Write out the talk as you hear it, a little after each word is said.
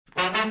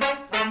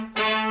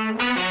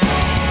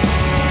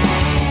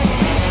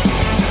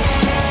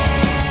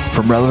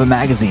From Relevant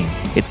Magazine,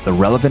 it's the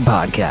Relevant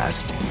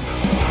Podcast.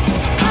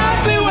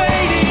 I've been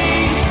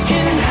waiting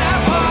in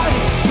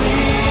half-hearted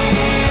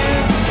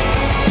sleep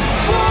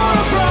for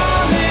a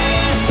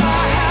promise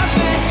I have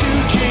meant to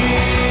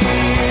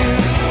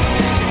keep.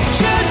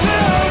 Just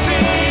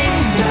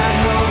hoping that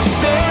hope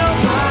still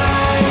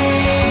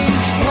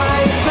finds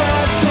wipe the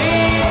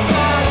sleep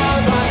out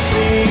of our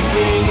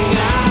sleeping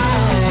eyes.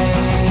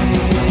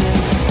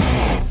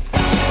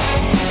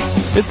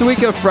 It's the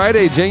week of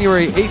Friday,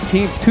 January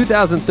 18th,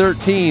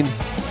 2013.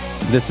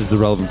 This is the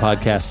Relevant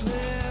Podcast.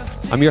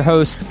 I'm your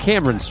host,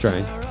 Cameron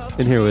Strang,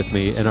 and here with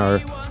me in our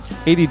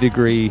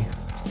 80-degree,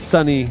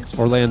 sunny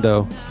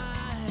Orlando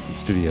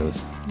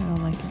studios. I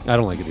don't like it. I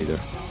don't like it either.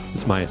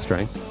 It's Maya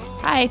Strang.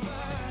 Hi.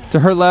 To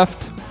her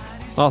left,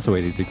 also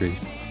 80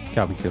 degrees,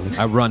 Calvin Keeley.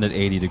 I run at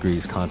 80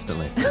 degrees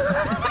constantly.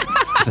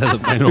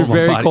 You're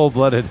very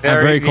cold-blooded. I'm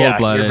very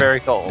cold-blooded. You're very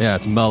cold. Yeah,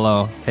 it's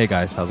mellow. Hey,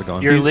 guys, how's it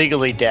going? You're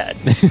legally dead.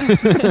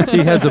 He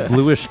has a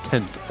bluish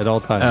tint at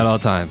all times. At all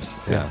times,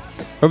 yeah.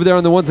 Over there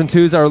on the ones and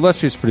twos, our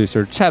illustrious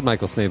producer, Chad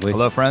Michael Snavely.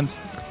 Hello, friends.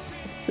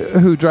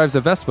 Who drives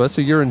a Vespa,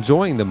 so you're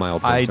enjoying the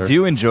mild I winter.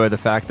 do enjoy the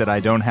fact that I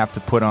don't have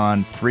to put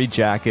on 3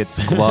 jackets,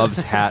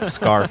 gloves, hat,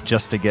 scarf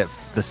just to get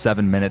the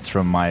 7 minutes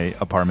from my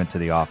apartment to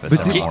the office.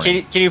 every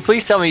morning. Can you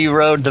please tell me you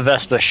rode the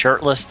Vespa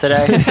shirtless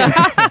today?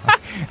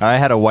 I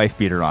had a wife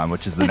beater on,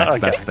 which is the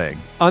next best thing.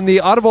 On the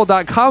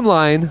audible.com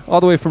line,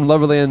 all the way from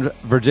Loverland,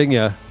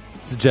 Virginia,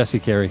 it's Jesse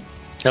Carey.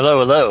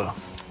 Hello.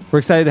 We're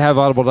excited to have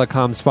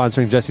audible.com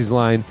sponsoring Jesse's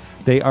line.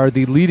 They are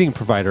the leading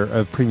provider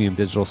of premium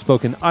digital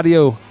spoken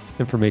audio,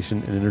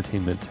 information, and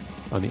entertainment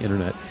on the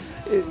internet.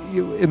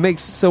 It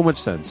makes so much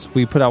sense.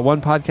 We put out one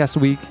podcast a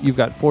week. You've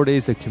got 4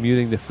 days of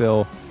commuting to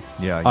fill.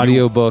 Yeah,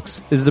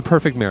 Audiobooks. This is a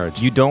perfect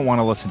marriage. You don't want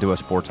to listen to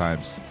us 4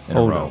 times in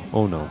a row.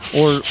 No.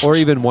 Or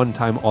even one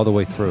time all the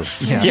way through.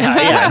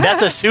 Yeah.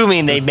 That's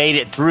assuming they made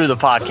it through the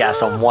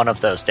podcast on one of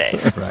those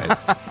days. Right.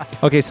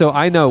 Okay, so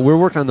I know we're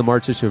working on the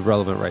March issue of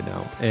Relevant right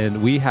now,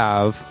 and we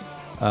have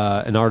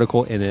an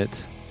article in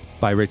it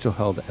by Rachel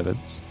Held Evans.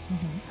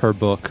 Mm-hmm. Her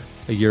book,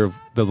 A Year of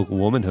Biblical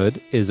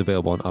Womanhood, is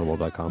available on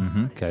audible.com.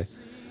 Mm-hmm. Okay.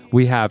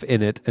 We have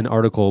in it an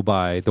article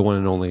by the one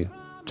and only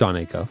John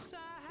Acuff.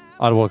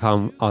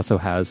 Audible.com also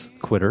has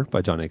Quitter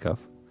by John Acuff.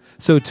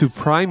 So to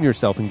prime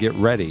yourself and get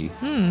ready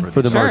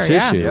for the March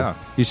issue,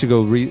 you should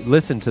go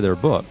listen to their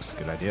books.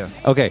 Good idea.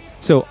 Okay,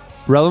 so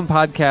Relevant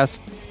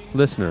Podcast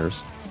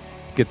listeners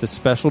get the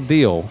special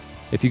deal.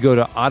 If you go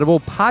to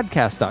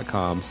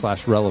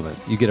audiblepodcast.com/relevant,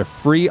 you get a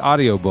free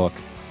audiobook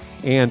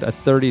and a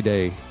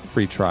 30-day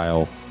free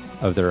trial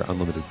of their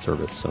unlimited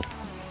service. So,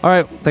 all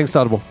right, thanks to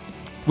Audible.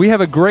 We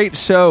have a great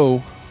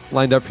show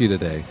lined up for you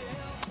today.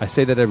 I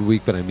say that every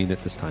week, but I mean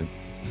it this time.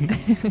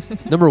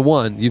 Number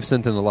one, you've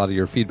sent in a lot of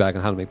your feedback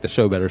on how to make the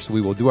show better, so we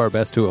will do our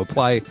best to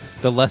apply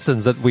the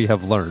lessons that we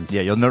have learned.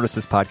 Yeah, you'll notice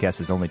this podcast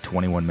is only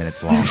 21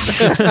 minutes long.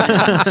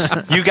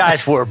 You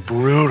guys were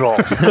brutal.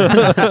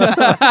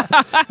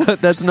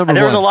 That's number one.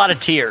 There was a lot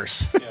of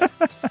tears. Yeah.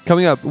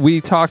 Coming up,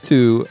 we talk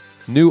to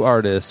new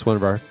artists, one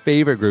of our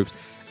favorite groups.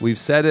 We've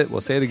said it,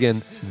 we'll say it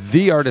again,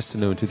 the artist to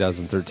know in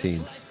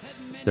 2013.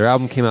 Their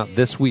album came out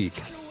this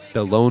week,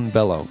 the Lone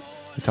Bellow.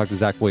 We talked to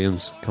Zach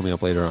Williams coming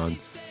up later on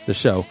the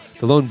show.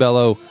 The Lone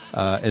Bellow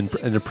in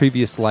a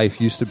previous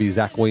life used to be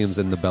Zach Williams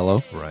and the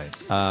Bellow. Right.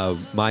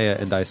 Maya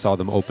and I saw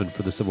them open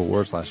for the Civil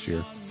Wars last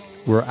year.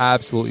 We were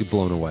absolutely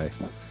blown away.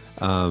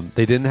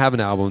 They didn't have an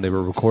album. They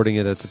were recording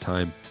it at the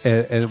time.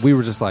 And we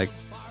were just like,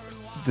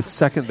 the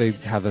second they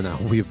have an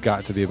album, we've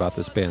got to be about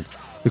this band.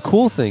 The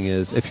cool thing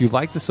is, if you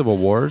like the Civil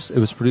Wars, it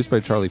was produced by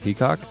Charlie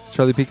Peacock.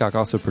 Charlie Peacock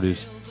also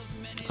produced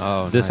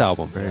this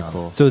album. Very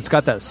cool. So it's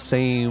got that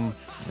same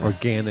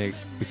organic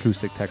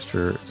acoustic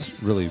texture.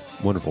 It's really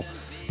wonderful.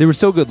 They were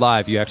so good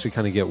live, you actually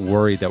kind of get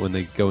worried that when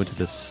they go into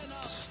this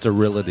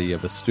sterility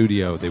of a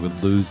studio, they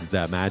would lose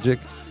that magic.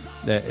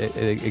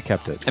 It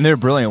kept it. And they were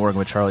brilliant working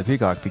with Charlie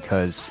Peacock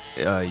because,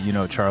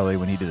 Charlie,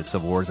 when he did the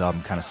Civil Wars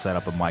album, kind of set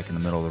up a mic in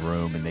the middle of the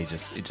room, and it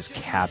just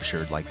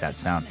captured like that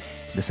sound.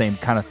 The same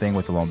kind of thing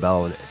with the Lone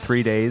Bellow.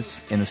 3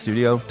 days in the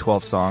studio,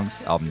 12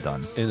 songs, album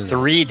done.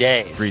 3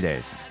 days. 3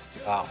 days.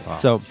 Wow.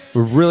 So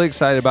we're really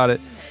excited about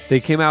it. They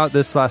came out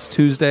this last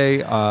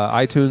Tuesday.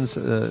 iTunes,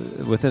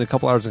 within a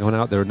couple hours of coming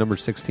out, they were number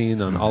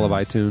 16 on all of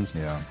iTunes.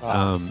 Yeah.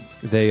 Wow.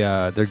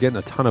 They're getting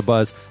a ton of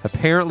buzz.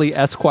 Apparently,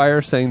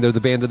 Esquire saying they're the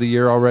band of the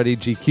year already.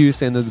 GQ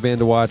saying they're the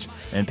band to watch.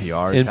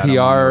 NPR had them on the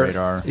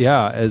radar.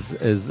 Yeah, as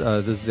this is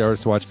the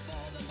artist to watch.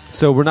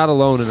 So we're not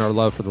alone in our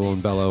love for the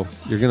Lone Bellow.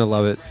 You're going to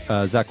love it.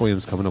 Zach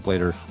Williams coming up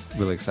later.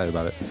 Really excited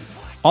about it.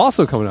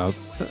 Also coming up,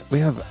 we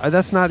have,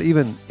 that's not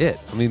even it.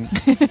 I mean,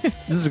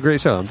 this is a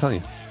great show, I'm telling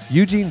you.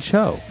 Eugene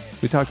Cho.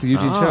 We talked to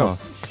Eugene Cho.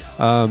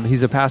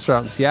 He's a pastor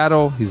out in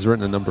Seattle. He's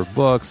written a number of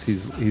books.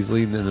 He's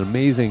leading an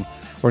amazing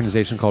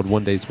organization called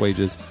One Day's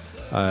Wages.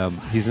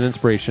 He's an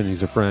inspiration.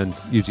 He's a friend.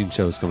 Eugene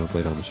Cho is coming up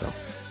later on the show.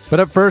 But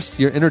up first,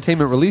 your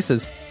entertainment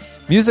releases.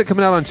 Music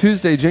coming out on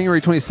Tuesday,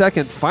 January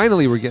 22nd.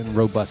 Finally, we're getting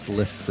robust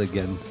lists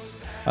again.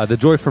 The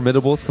Joy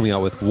Formidable is coming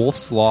out with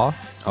Wolf's Law.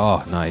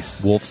 Oh,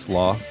 nice. Wolf's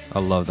Law. I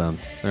love them.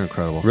 They're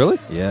incredible. Really?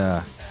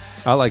 Yeah.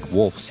 I like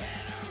wolves.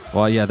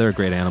 Well, yeah, they're a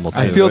great animal too.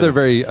 I feel they're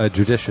very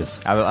judicious.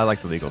 I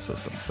like the legal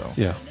system. So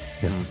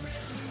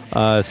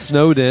Yeah.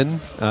 Snowed in,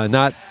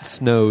 not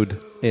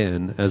snowed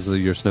in as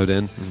you're snowed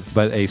in,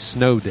 but a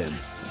snowed in.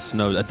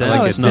 Snow, a den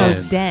Like of a snow.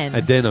 den. Den.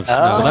 A den of snow.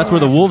 Well, that's where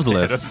the wolves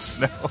live.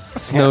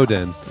 Snowed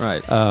in.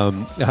 Right.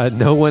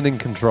 No one in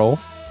control.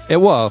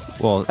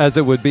 Well, as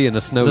it would be in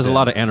a snow There's den. a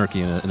lot of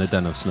anarchy in a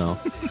den of snow.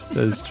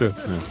 That is true.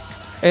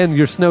 And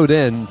you're snowed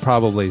in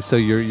probably, so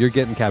you're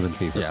getting cabin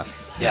fever. Yeah.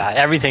 Yeah,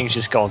 everything's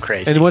just going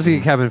crazy. And once you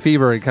get cabin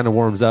fever, it kind of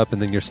warms up,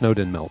 and then your snowed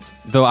in melts.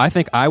 Though I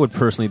think I would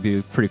personally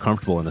be pretty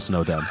comfortable in a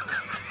snow den.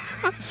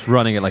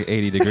 Running at like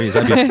 80 degrees.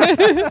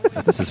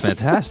 This is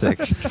fantastic.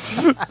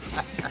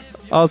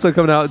 Also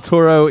coming out,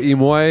 Toro y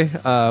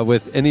Moi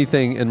with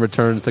Anything in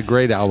Return. It's a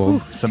great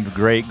album. some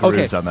great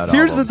grooves on that album.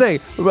 Here's the thing.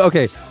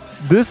 Okay,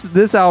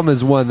 this album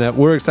is one that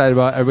we're excited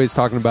about. Everybody's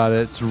talking about it.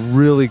 It's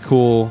really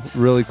cool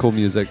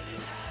music.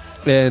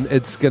 And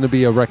it's going to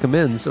be a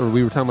recommends, or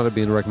we were talking about it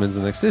being a recommends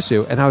in the next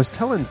issue. And I was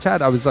telling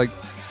Chad, I was like,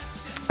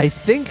 I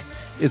think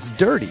it's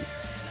dirty.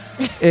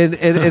 And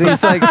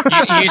he's like,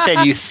 you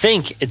said you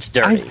think it's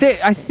dirty.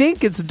 I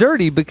think it's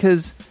dirty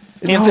because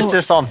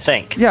Emphasis on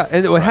think. Yeah,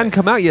 and it hadn't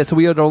come out yet, so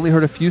we had only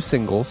heard a few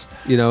singles,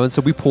 and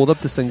so we pulled up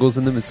the singles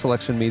in the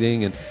selection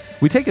meeting, and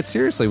we take it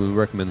seriously when we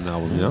recommend an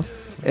album,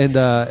 and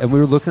we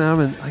were looking at them,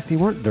 and like they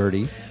weren't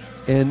dirty,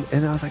 and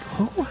I was like,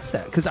 what was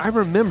that? Because I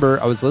remember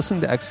I was listening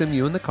to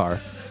XMU in the car,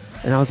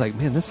 and I was like,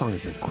 man, this song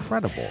is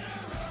incredible.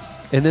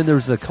 And then there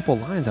was a couple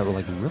lines that were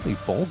like really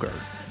vulgar,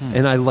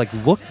 and I like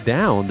looked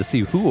down to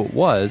see who it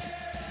was.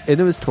 And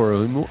it was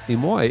Toro y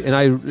Moi. And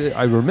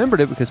I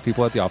remembered it because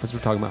people at the office were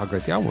talking about how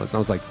great the album was. And I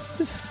was like,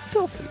 this is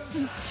filthy.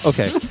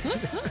 Okay.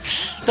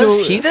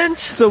 Those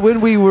heathens? So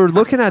when we were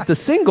looking at the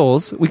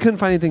singles, we couldn't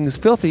find anything that's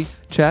filthy.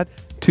 Chad,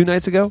 2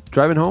 nights ago,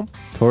 driving home,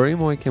 Toro y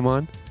Moi came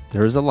on.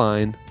 There's a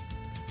line.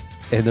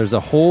 And there's a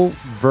whole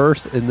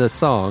verse in the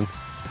song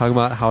talking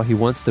about how he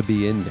wants to be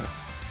Enya.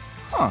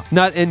 Huh.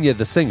 Not Enya,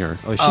 the singer.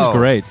 Oh, she's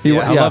great. I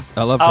love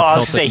I was going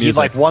to say, he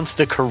like wants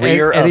the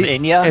career of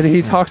Enya. And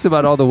he talks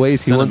about all the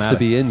ways he wants to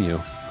be in you.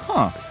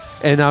 Huh.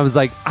 And I was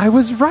like, I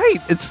was right.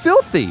 It's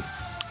filthy.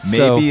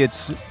 Maybe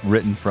it's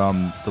written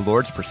from the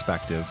Lord's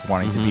perspective,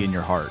 wanting to be in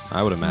your heart.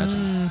 I would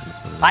imagine.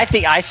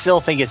 I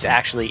still think it's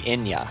actually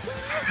Enya.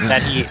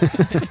 That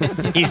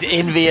he's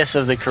envious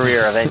of the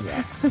career of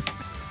Enya.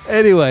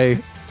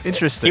 Anyway.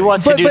 Interesting. He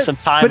wants to do some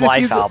Time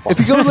Life albums.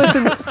 If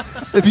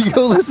you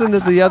go listen to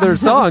the other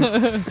songs,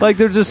 like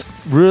they're just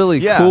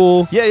really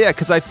cool. Yeah,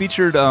 because I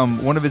featured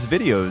one of his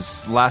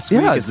videos last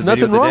week. Yeah, as it's the video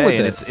nothing of the wrong day, with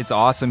and it. It's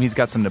awesome. He's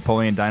got some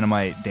Napoleon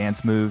Dynamite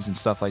dance moves and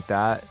stuff like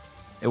that.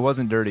 It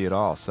wasn't dirty at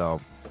all.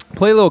 So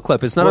play a little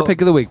clip. It's not our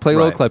pick of the week. Play a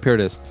little right. clip. Here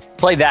it is.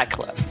 Play that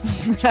clip.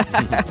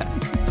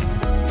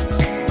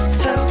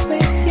 Tell me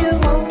you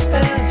won't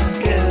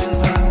ever give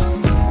up.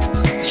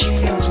 She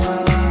owns my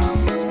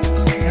love,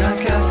 and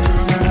I've got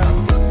her now.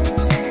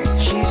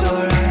 She's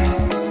alright,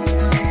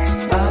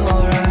 I'm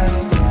alright,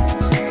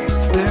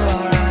 we're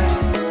alright.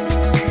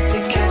 We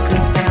can't go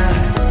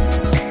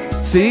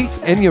back. See?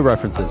 Enya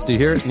references. Do you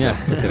hear it? Yeah.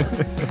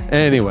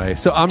 Anyway,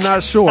 so I'm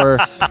not sure.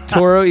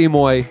 Toro y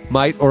Moi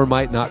might or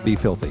might not be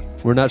filthy.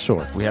 We're not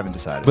sure. we haven't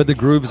decided. But the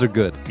grooves are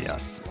good.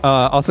 yes,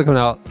 Also coming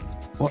out.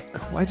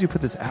 Why'd you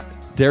put this out?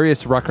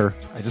 Darius Rucker.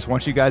 I just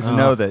want you guys to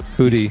know that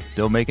Hootie. he's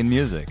still making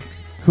music.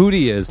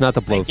 Hootie is, not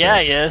the Blowfish. Yeah,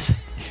 he is.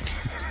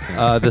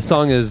 The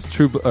song is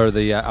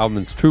the album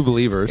is True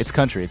Believers. It's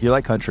country. If you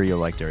like country, you'll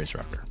like Darius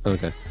Rucker.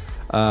 Okay.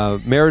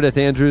 Meredith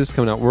Andrews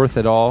coming out, Worth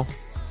It All.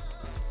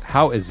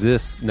 How is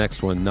this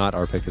next one not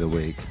our pick of the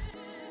week?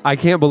 I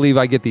can't believe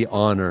I get the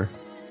honor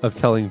of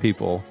telling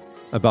people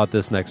about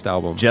this next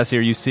album. Jesse,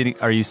 are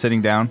you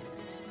sitting down?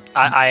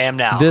 I am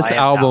now. This I am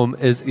album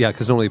now. is,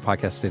 because normally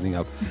podcast standing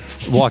up,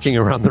 walking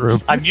around the room.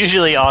 I'm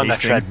usually on the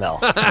Pacing. treadmill.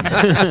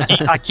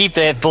 I keep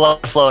the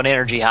blood flow and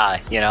energy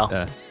high,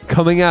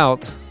 Coming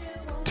out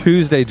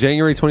Tuesday,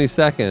 January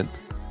 22nd,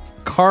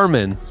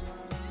 Carmen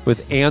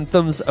with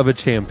Anthems of a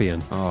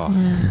Champion. Oh.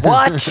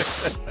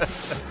 What?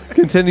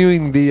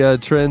 Continuing the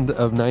trend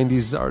of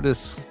 90s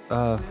artists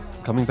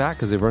coming back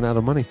because they've run out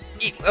of money.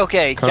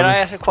 Okay, can I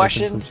ask a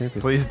question?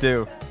 Please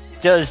do.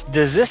 Does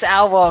this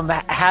album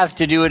have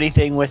to do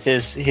anything with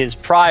his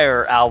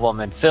prior album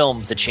and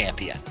film, The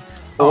Champion?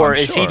 Or I'm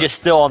is he sure. just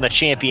still on the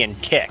champion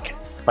kick,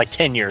 like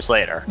 10 years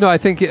later? No, I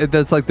think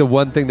that's like the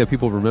one thing that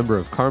people remember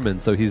of Carmen,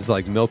 so he's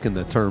like milking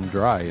the term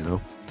dry,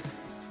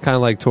 Kind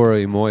of like Toro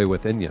y Moi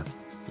with Enya.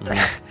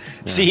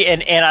 See,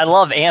 and I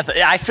love Anthem.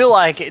 I feel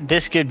like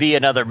this could be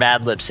another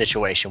Mad Lib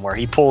situation where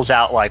he pulls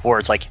out like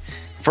words like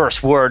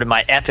first word in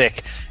my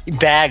epic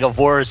bag of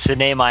words to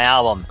name my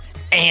album,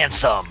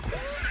 Anthem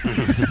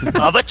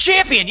of a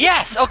Champion.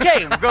 Yes,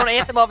 okay, we're going to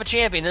Anthem of a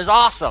Champion. This is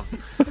awesome.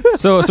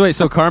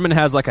 So Carmen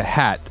has like a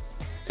hat,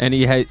 and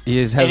he has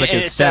like And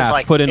his it staff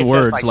says, put in it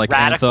words says, like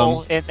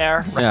radical anthem. in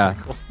there.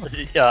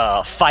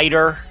 Yeah.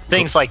 Fighter,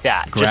 things like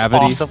that.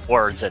 Gravity. Just awesome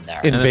words in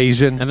there.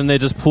 Invasion. And then they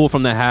just pull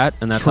from the hat,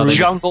 and that's how they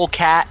Jungle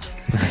Cat.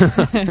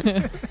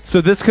 So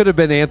this could have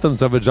been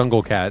Anthems of a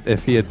Jungle Cat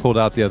if he had pulled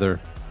out the other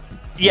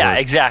Yeah,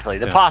 exactly.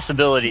 The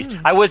possibilities.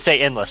 I would say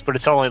endless, but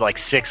it's only like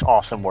 6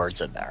 awesome words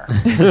in there.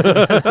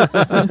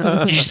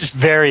 He's just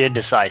very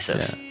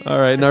indecisive. All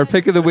right, and our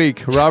pick of the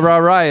week, Rah Rah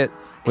Riot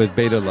with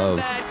Beta Love.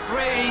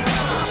 Great,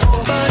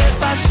 but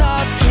if I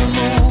start to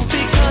move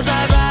because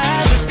I'd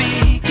rather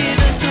be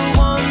given to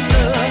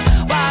wonder,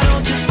 why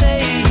don't you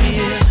stay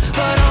here?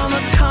 But on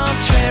the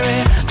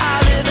contrary,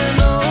 I live in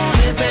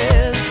lonely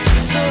beds,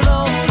 so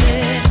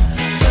lonely,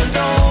 so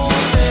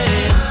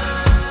lonely.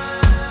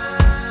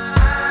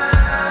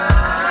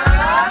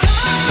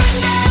 Come and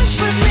dance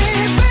with me,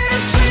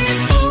 bittersweet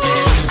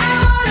fool. I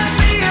wanna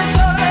be a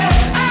toy,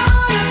 I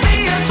wanna be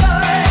a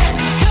toy.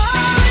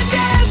 Come and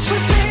dance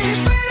with me,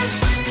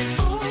 bittersweet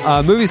fool.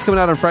 Movies coming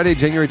out on Friday,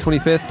 January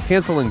 25th.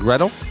 Hansel and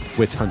Gretel,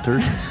 Witch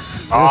Hunters.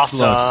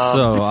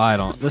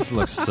 Awesome. This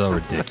looks so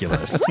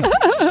ridiculous.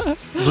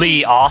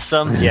 Lee,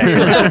 awesome. Yeah.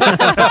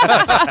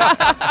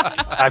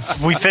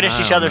 We finished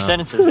each other's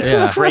sentences there.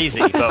 Yeah. It's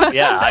crazy, but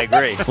yeah, I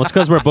agree. Well, it's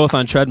because we're both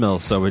on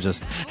treadmills, so we're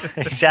just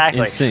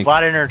Exactly. In sync. A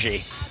lot of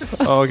energy.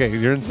 Oh, okay,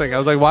 you're in sync. I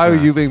was like, why are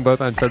you being both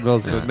on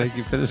treadmills would make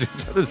you finish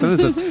each other's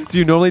sentences? Do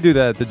you normally do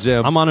that at the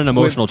gym? I'm on an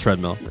emotional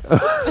treadmill.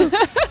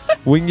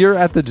 When you're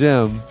at the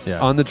gym Yeah.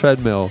 on the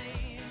treadmill,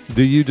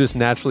 do you just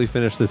naturally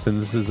finish the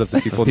sentences of the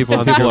people on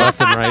the people-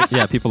 left and right?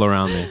 Yeah, people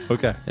around me.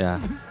 Okay. Yeah.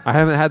 I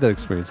haven't had that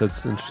experience.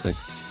 That's interesting.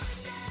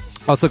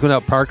 Also coming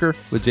out, Parker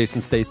with Jason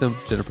Statham,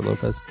 Jennifer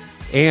Lopez.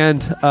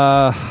 And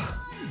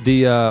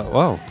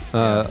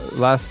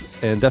last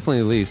and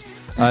definitely least,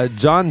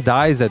 John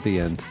Dies at the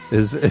End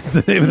is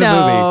the name of the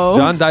movie.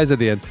 John Dies at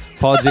the End.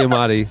 Paul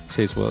Giamatti,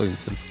 Chase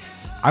Williamson.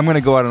 I'm going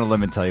to go out on a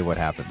limb and tell you what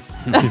happens.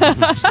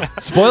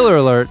 Spoiler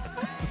alert,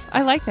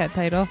 I like that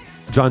title.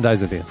 John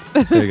dies at the end.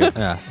 There you go.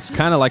 Yeah. It's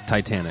kind of like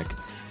Titanic.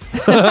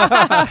 You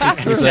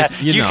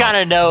kind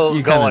of know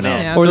You kinda going know.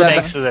 in. Yeah. Or So that-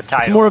 thanks to the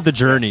title. It's more of the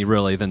journey,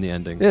 really, than the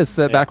ending. Yeah, it's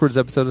that backwards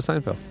episode of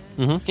Seinfeld.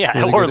 Yeah,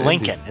 Really or good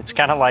Lincoln. It's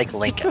kind of like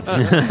Lincoln.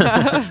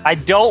 I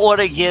don't want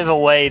to give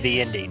away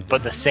the ending,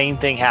 but the same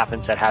thing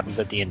happens that happens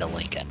at the end of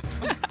Lincoln.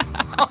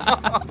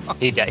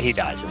 He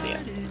dies at the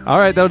end. All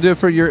right, that'll do it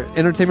for your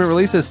entertainment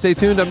releases. Stay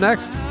tuned. Up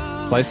next,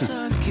 Slices.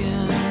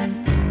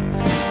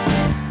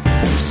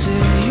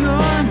 Say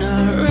you're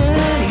not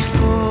ready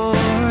for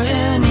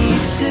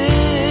anything,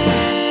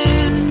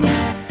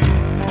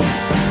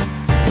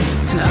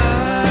 and I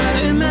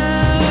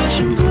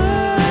imagine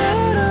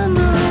blood on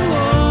the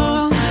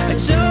wall. I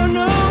don't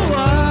know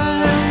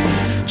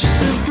why,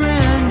 just a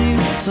brand new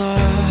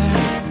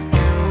thought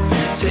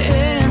to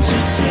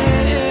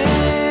entertain.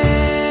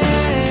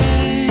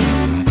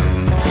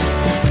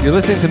 You're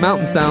listening to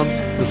Mountain Sounds.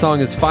 The song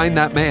is Find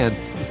That Man.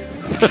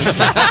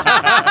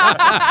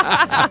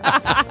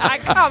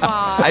 Come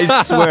on.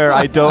 I swear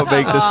I don't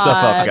make this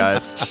stuff up,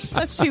 guys.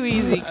 That's too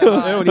easy.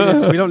 Come on. We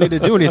don't need to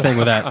do anything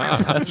with that.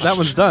 That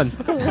one's done.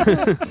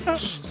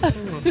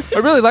 I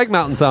really like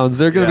Mountain Sounds.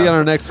 They're going to be Yeah. on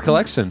our next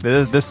collection.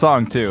 This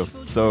song, too.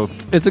 So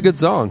It's a good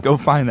song. go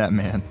find that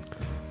man.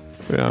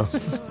 Yeah.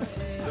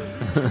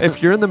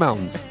 If you're in the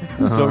mountains,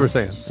 that's what we're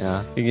saying.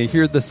 Yeah. And you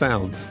hear the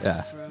sounds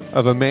Yeah.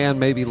 of a man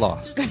maybe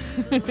lost.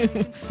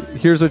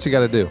 Here's what you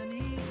got to do.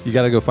 You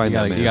got to go find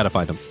that man. You got to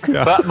find them.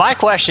 But my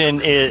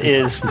question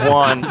is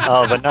one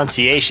of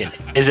enunciation.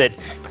 Is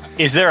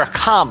there a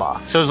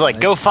comma? So it's like,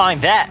 go find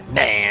that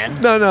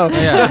man. No.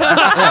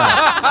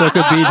 Yeah. So it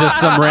could be just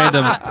some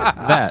random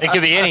that. It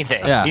could be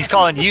anything. Yeah. He's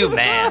calling you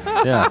man.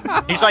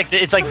 Yeah. It's like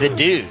the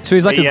dude. So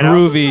he's like a You know?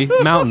 groovy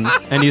mountain,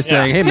 and he's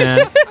saying, "Hey,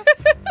 man."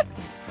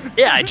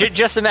 Yeah,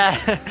 just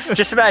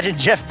imagine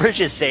Jeff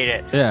Bridges saying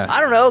it. Yeah.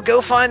 I don't know.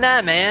 Go find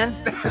that man.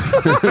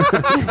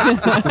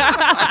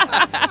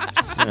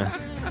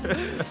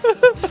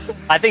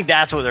 I think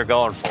that's what they're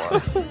going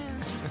for.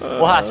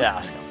 We'll have to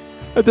ask them.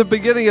 At the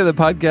beginning of the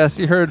podcast,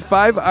 you heard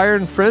Five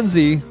Iron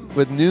Frenzy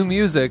with new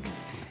music.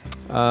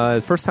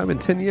 First time in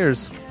 10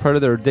 years, part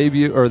of their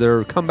debut or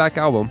their comeback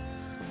album,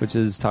 which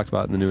is talked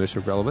about in the new issue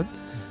of Relevant.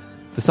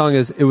 The song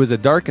is It Was a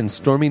Dark and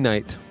Stormy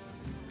Night.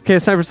 Okay,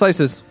 it's time for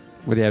Slices.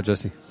 What do you have,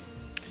 Jesse?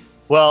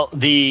 Well,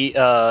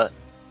 the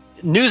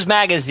news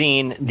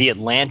magazine The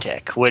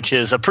Atlantic, which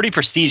is a pretty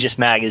prestigious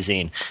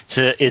magazine,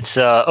 it's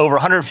over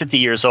 150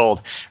 years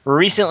old,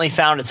 recently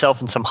found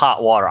itself in some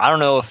hot water. I don't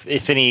know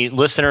if any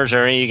listeners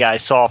or any of you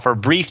guys saw, for a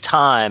brief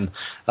time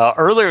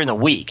earlier in the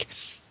week,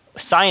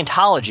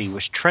 Scientology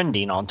was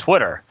trending on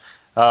Twitter.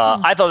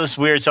 I thought this was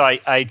weird, so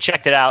I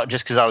checked it out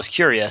just because I was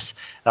curious.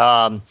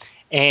 And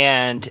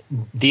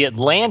The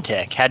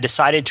Atlantic had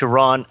decided to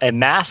run a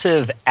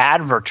massive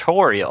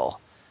advertorial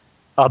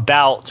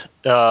about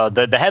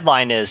the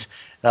headline is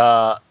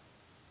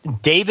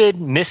David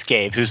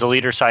Miscave, who's the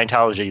leader of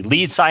Scientology,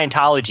 leads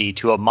Scientology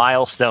to a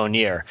milestone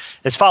year.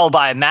 It's followed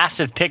by a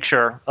massive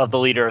picture of the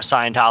leader of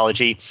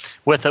Scientology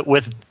with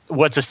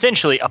what's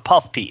essentially a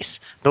puff piece.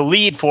 The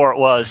lead for it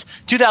was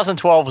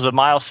 2012 was a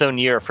milestone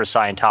year for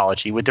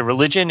Scientology, with the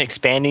religion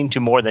expanding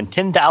to more than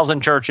 10,000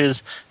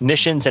 churches,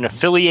 missions, and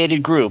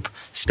affiliated group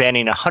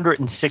spanning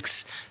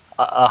 106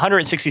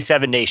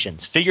 167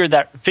 nations. Figures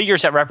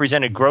that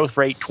represented growth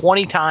rate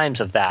 20 times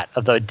of that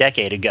of the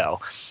decade ago.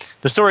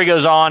 The story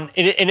goes on,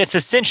 and it's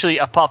essentially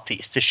a puff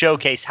piece to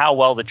showcase how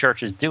well the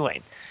church is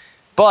doing.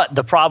 But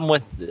the problem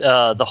with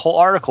the whole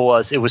article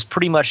was it was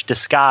pretty much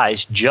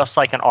disguised just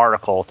like an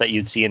article that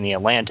you'd see in the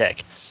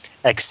Atlantic,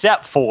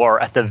 except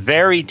for at the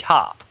very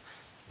top,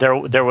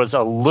 there was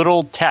a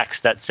little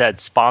text that said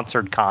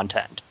sponsored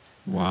content.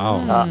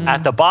 Wow.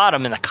 At the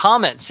bottom in the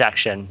comment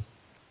section,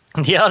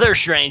 the other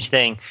strange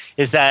thing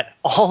is that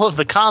all of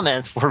the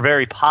comments were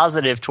very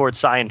positive towards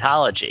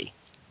Scientology.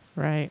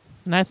 Right.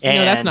 That's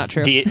not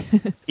true.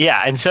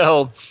 And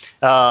so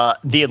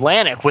the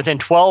Atlantic, within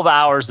 12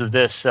 hours of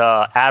this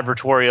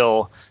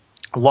advertorial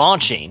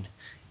launching,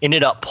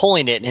 ended up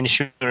pulling it and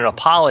issuing an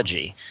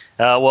apology.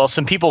 Well,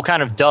 some people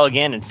kind of dug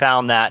in and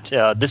found that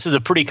this is a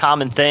pretty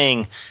common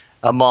thing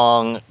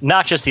among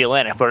not just the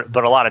Atlantic, but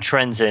a lot of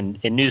trends in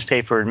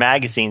newspaper and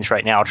magazines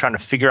right now, trying to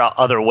figure out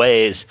other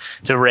ways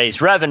to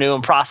raise revenue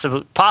and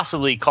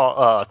possibly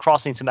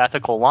crossing some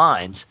ethical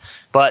lines.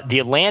 But the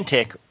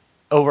Atlantic,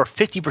 over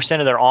 50%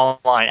 of their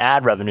online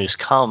ad revenues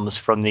comes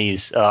from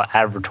these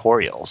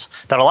advertorials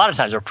that a lot of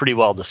times are pretty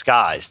well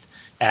disguised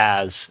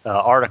as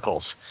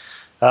articles.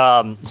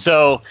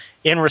 So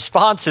in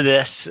response to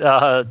this,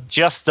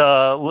 just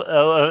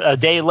a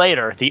day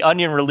later, The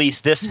Onion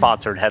released this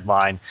sponsored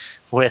headline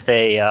with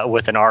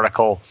an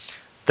article.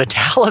 The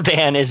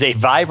Taliban is a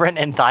vibrant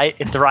and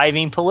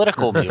thriving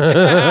political movement.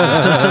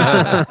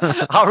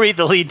 I'll read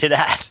the lead to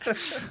that.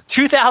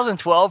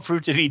 2012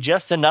 proved to be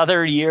just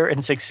another year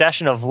in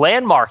succession of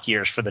landmark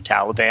years for the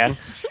Taliban,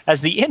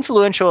 as the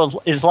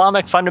influential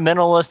Islamic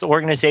fundamentalist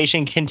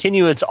organization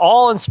continued its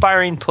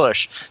awe-inspiring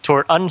push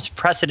toward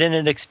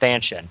unprecedented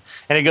expansion.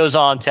 And it goes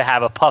on to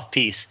have a puff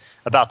piece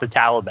about the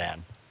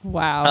Taliban.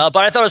 Wow.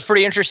 But I thought it was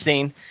pretty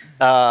interesting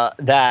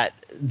that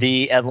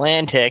the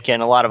Atlantic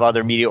and a lot of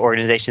other media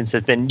organizations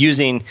have been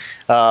using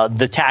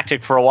the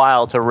tactic for a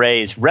while to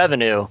raise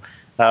revenue,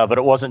 but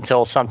it wasn't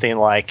until something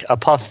like a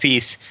puff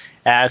piece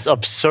as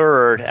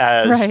absurd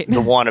as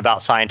the one about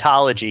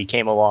Scientology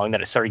came along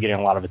that it started getting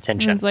a lot of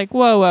attention. And it's like,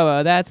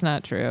 whoa, that's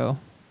not true.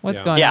 What's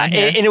going on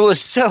here? And it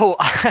was so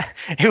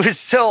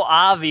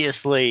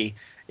obviously,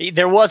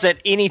 there wasn't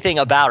anything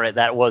about it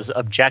that was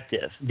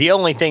objective. The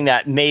only thing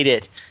that made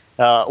it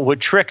would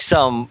trick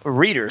some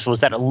readers was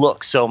that it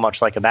looked so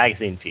much like a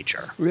magazine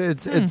feature.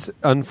 It's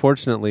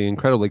unfortunately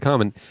incredibly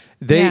common.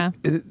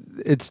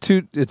 It's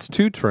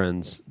two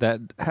trends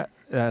that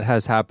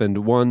has happened.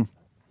 One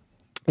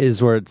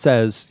is where it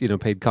says,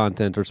 paid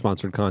content or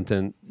sponsored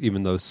content,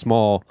 even though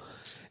small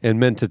and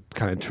meant to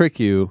kind of trick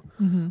you.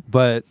 Mm-hmm.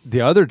 But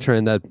the other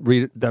trend that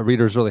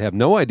readers really have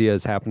no idea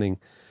is happening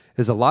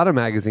is a lot of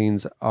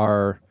magazines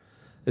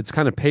it's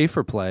kind of pay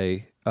for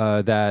play.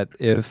 That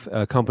if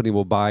a company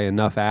will buy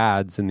enough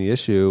ads in the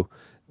issue,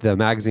 the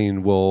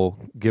magazine will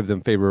give them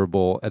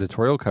favorable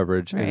editorial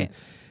coverage. Right. And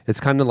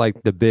it's kind of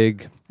like the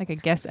big... Like a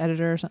guest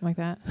editor or something like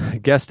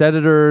that? Guest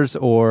editors,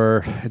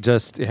 or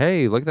just,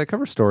 hey, look at that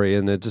cover story.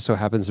 And it just so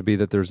happens to be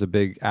that there's a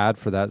big ad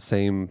for that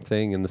same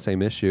thing in the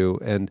same issue.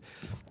 And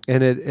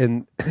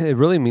it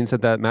really means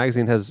that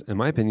magazine has, in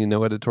my opinion,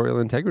 no editorial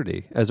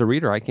integrity. As a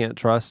reader, I can't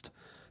trust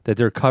that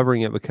they're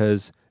covering it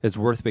because it's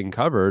worth being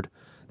covered.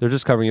 They're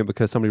just covering it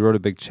because somebody wrote a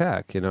big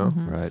check,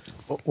 Mm-hmm. Right?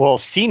 Well,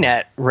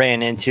 CNET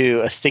ran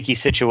into a sticky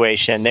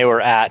situation. They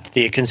were at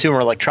the Consumer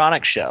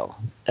Electronics Show.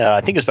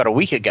 I think it was about a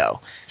week ago.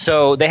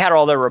 So they had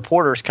all their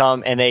reporters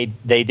come, and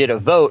they did a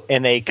vote,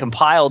 and they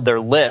compiled their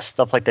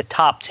list of like the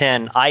top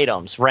 10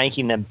 items,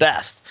 ranking them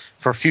best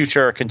for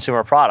future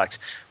consumer products.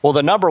 Well,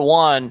 the number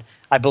one,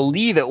 I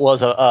believe it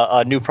was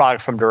a new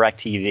product from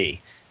DirecTV.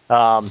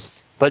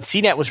 But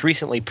CNET was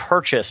recently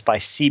purchased by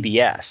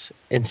CBS,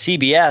 and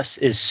CBS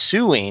is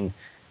suing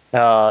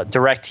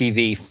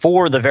DirecTV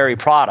for the very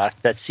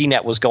product that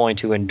CNET was going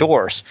to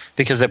endorse,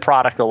 because the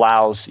product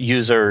allows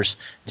users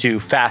to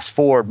fast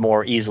forward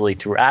more easily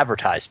through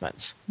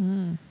advertisements.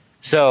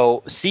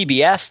 So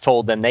CBS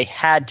told them they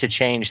had to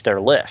change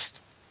their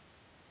list.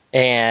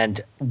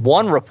 And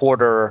one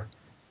reporter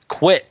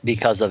quit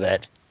because of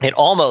it.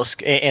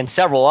 And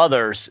several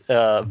others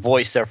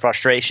voiced their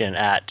frustration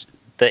at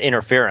the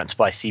interference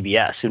by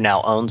CBS, who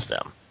now owns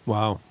them.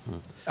 Wow.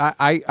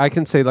 I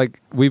can say, like,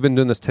 we've been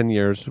doing this 10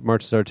 years.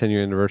 March is our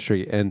 10-year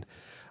anniversary. And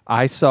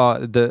I saw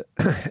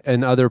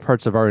in other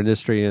parts of our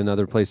industry and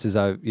other places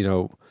I've,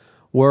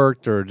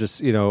 worked or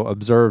just,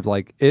 observed,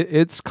 like,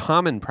 it's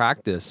common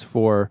practice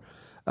for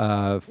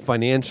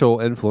financial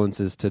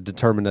influences to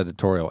determine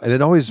editorial. And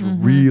it always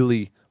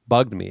really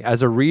bugged me.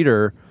 As a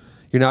reader,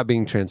 you're not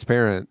being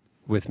transparent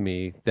with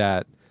me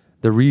that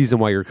the reason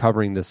why you're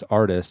covering this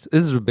artist,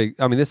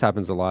 this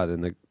happens a lot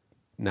in the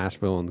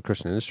Nashville and the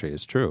Christian industry.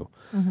 Is true.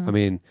 I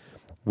mean,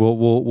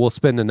 we'll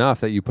spend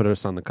enough that you put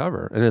us on the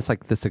cover, and it's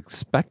like this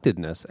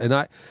expectedness.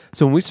 And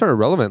so when we started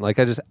Relevant, like,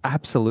 I just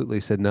absolutely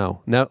said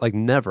no, like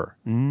never.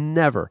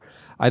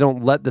 I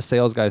don't let the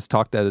sales guys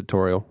talk to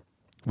editorial.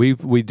 We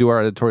do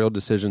our editorial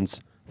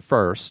decisions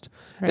first,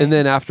 and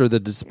then after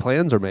the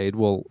plans are made,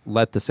 we'll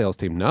let the sales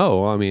team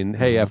know. I mean,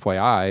 hey,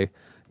 FYI,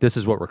 this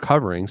is what we're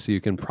covering, so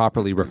you can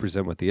properly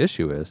represent what the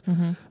issue is.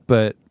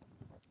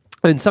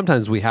 And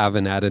sometimes we have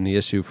an ad in the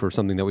issue for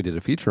something that we did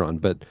a feature on,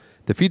 but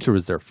the feature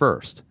was there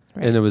first.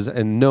 Right. And it was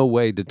in no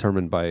way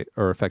determined by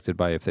or affected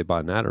by if they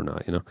bought an ad or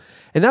not,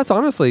 And that's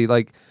honestly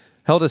like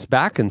held us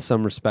back in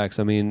some respects.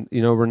 I mean,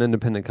 we're an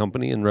independent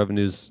company and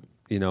revenue's,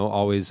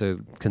 always a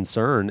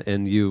concern.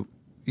 And you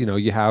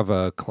have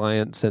a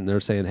client sitting there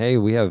saying, hey,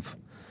 we have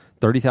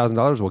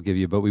 $30,000 we'll give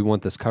you, but we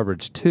want this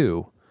coverage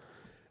too.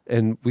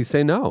 And we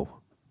say no.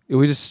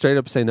 We just straight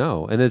up say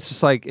no. And it's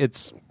just like,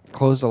 it's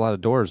closed a lot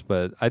of doors.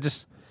 But I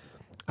just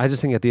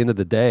think at the end of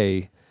the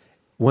day,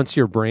 once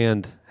your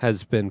brand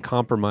has been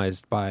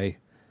compromised by,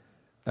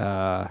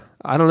 I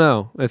don't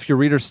know, if your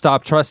readers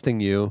stop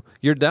trusting you,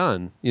 you're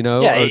done,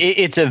 Yeah,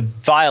 it's a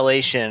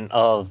violation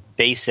of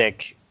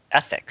basic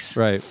ethics,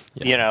 right?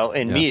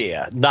 In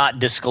media, not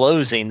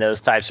disclosing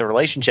those types of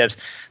relationships.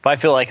 But I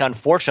feel like,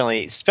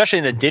 unfortunately, especially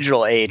in the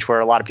digital age where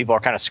a lot of people are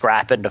kind of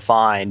scrapping to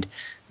find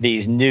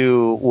these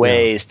new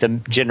ways to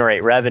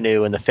generate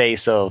revenue in the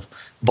face of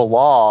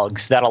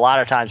blogs that a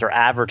lot of times are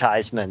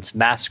advertisements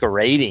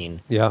masquerading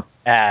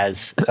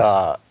as,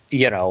 kind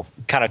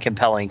of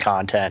compelling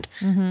content,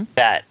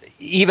 that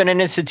even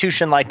an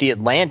institution like The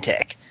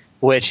Atlantic,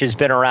 which has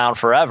been around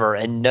forever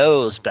and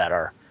knows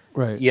better,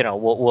 right?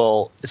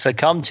 Will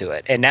succumb to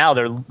it. And now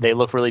they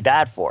look really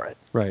bad for it.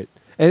 Right.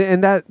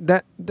 And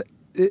that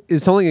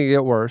it's only going to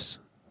get worse,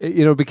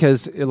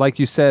 because like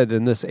you said,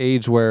 in this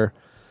age where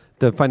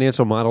the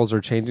financial models are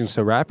changing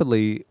so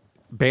rapidly,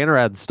 banner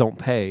ads don't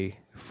pay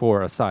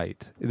for a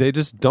site. They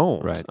just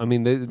don't. Right. I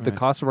mean, the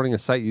cost of running a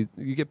site,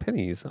 you get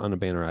pennies on a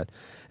banner ad.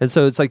 And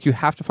so it's like you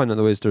have to find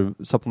other ways to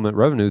supplement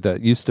revenue that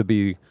used to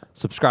be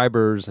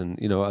subscribers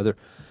and, other.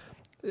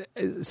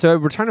 So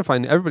everybody's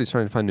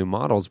trying to find new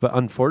models, but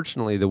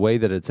unfortunately the way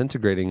that it's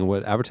integrating and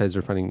what advertisers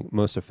are finding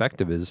most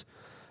effective is,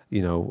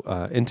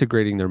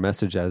 integrating their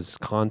message as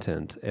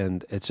content.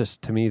 And it's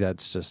just, to me,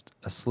 that's just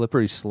a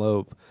slippery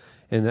slope.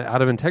 And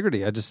out of integrity,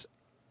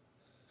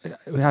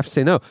 we have to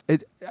say no.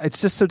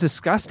 It's just so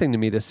disgusting to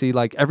me to see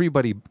like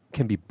everybody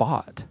can be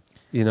bought,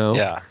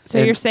 Yeah. So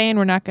you're saying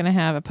we're not going to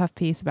have a puff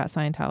piece about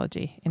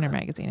Scientology in our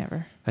magazine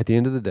ever? At the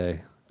end of the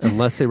day,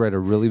 unless they write a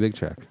really big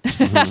check.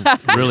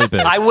 Really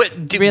big.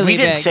 We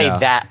didn't say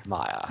that,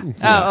 Maya.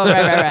 Oh,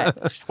 right.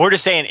 We're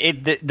just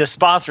saying the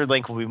sponsored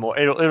link will be more.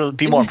 It'll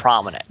be more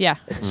prominent. Yeah.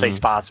 It'll say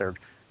sponsored.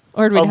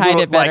 Or we'd hide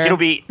it better. Like it'll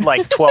be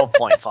like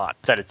 12-point font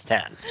instead it's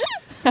 10.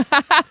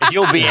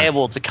 You'll be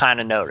able to kind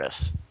of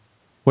notice.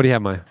 What do you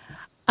have, Maya?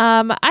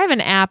 I have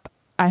an app.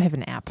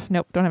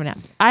 Nope, don't have an app.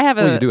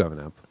 You do have an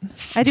app.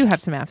 I do have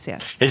some apps,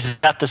 yes. Is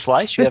that the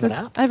slice? You have an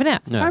app? I have an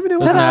app. Yeah.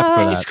 There's an app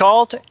for that. It's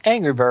called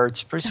Angry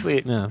Birds. Pretty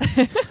sweet. Yeah.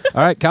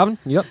 All right, Calvin.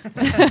 Yep.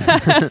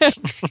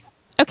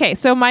 Okay,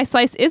 so my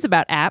slice is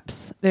about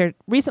apps. There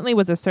recently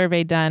was a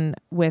survey done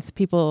with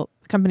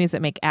companies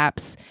that make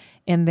apps,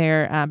 in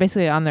their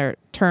basically on their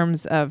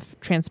terms of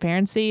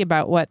transparency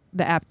about what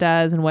the app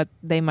does and what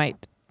they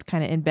might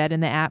kind of embed in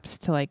the apps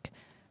to like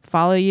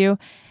follow you.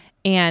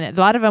 And a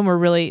lot of them were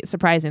really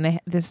surprising.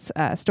 This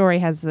story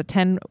has the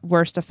 10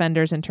 worst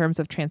offenders in terms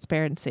of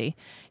transparency.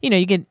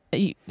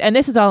 And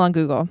this is all on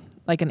Google,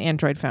 like an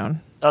Android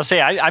phone. I'll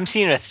say I'm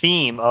seeing a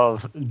theme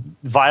of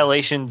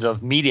violations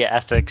of media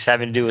ethics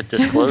having to do with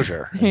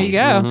disclosure. Here you go.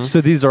 Mm-hmm.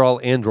 So these are all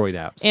Android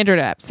apps. Android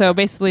apps. So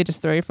basically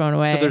just throw your phone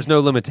away. So there's no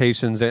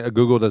limitations.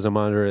 Google doesn't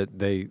monitor it.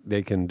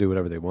 They can do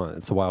whatever they want.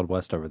 It's the Wild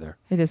West over there.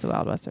 It is the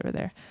Wild West over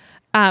there.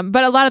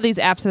 But a lot of these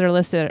apps that are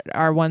listed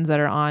are ones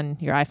that are on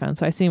your iPhone.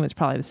 So I assume it's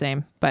probably the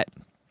same. But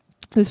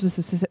this was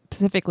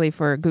specifically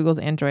for Google's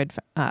Android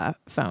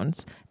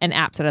phones and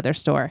apps out of their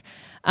store.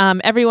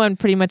 Everyone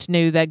pretty much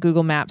knew that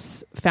Google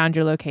Maps found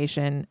your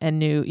location and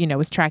knew,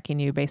 was tracking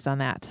you based on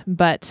that.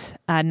 But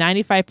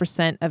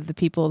 95% of the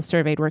people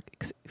surveyed were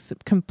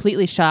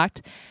completely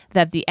shocked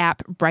that the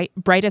app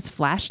Brightest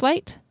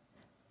Flashlight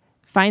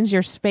finds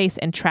your space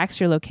and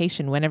tracks your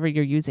location whenever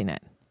you're using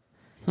it.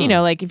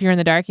 Like if you're in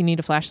the dark, you need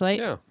a flashlight.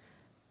 Yeah.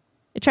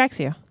 It tracks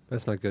you.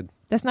 That's not good.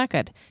 That's not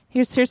good.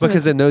 Here's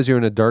because it knows you're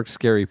in a dark,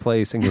 scary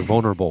place and you're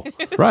vulnerable.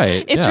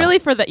 Right. It's really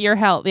for your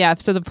help. Yeah.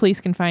 So the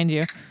police can find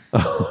you.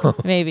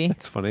 Maybe.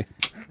 That's funny.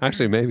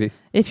 Actually, maybe.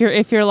 If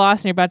you're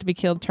lost and you're about to be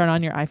killed, turn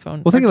on your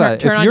iPhone. Well, think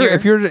about it.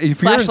 If you're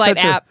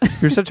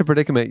in such a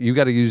predicament, you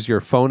got to use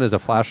your phone as a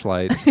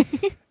flashlight.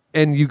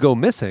 And you go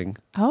missing.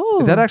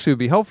 Oh. That actually would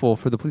be helpful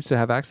for the police to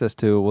have access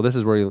to. Well, this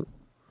is where you.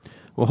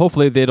 Well,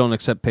 hopefully they don't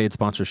accept paid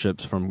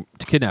sponsorships from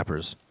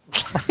kidnappers.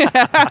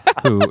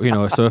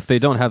 Who, so if they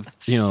don't have,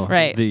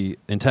 right. the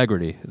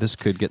integrity, this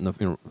could get in the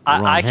wrong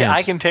hands.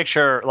 I can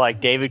picture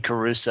like David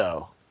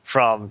Caruso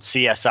from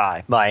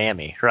CSI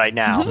Miami right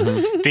now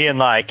being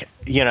like,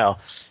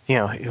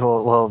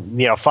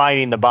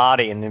 finding the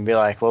body and then be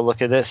like, well,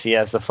 look at this. He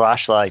has the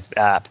flashlight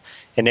app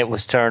and it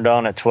was turned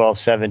on at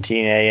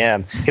 12:17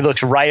 a.m. He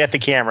looks right at the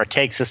camera,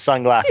 takes his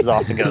sunglasses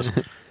off and goes,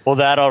 well,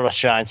 that ought to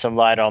shine some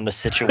light on the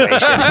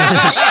situation.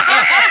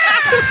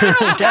 You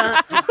know what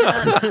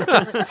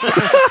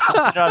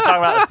I'm talking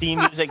about? The theme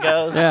music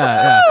goes.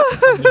 Yeah.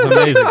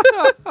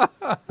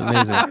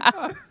 Amazing.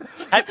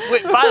 By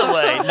the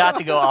way, not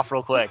to go off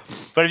real quick,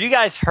 but have you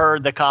guys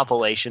heard the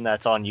compilation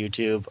that's on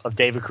YouTube of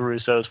David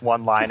Caruso's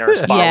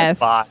one-liners followed Yes,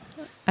 by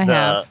I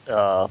have.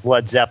 the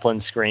Led Zeppelin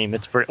scream?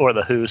 Or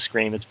the Who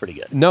scream. It's pretty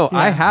good. No,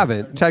 I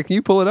haven't. Chad, can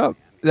you pull it up?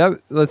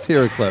 Let's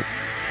hear a clip.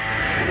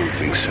 I don't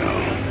think so.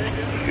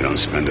 You don't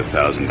spend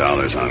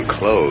 $1,000 on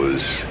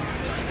clothes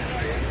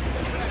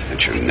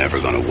that you're never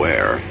going to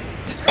wear.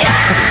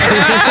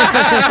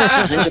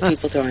 100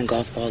 people throwing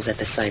golf balls at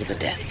the site of a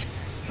death.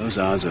 Those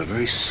odds are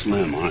very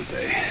slim, aren't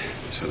they?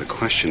 So the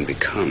question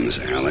becomes,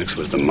 Alex,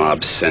 was the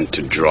mob sent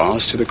to draw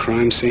us to the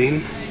crime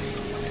scene?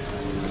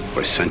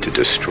 Or sent to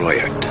destroy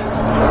it?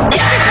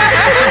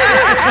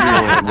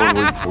 1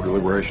 week before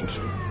deliberations.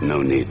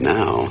 No need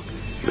now.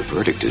 The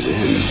verdict is in.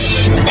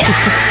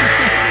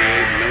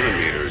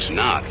 8mm,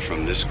 not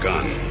from this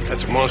gun.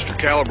 That's a monster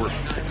caliber.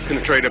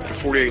 Penetrate up to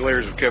 48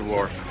 layers of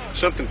Kevlar.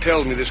 Something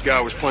tells me this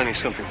guy was planning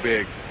something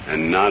big.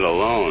 And not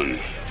alone.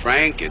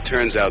 Frank, it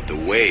turns out the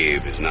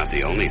wave is not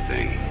the only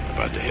thing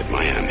about to hit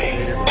Miami.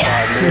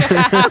 5 minutes.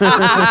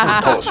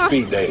 Call it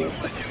speed dating.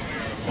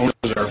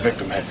 Almost our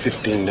victim had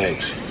 15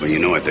 dates. Well, you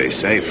know what they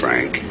say,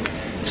 Frank.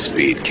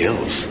 Speed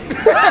kills.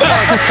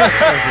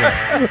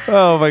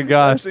 Oh my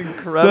gosh, That's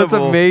incredible. That's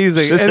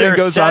amazing. This And thing it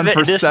goes on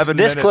for this, 7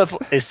 this minutes.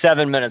 clip is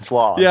 7 minutes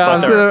long. Yeah, but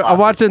I'm, there sitting are there, I'm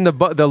lots of-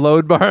 watching the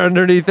load bar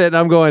underneath it, and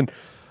I'm going,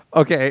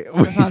 okay,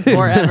 Goes on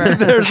forever.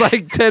 there's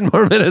like 10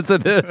 more minutes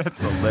of this.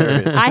 That's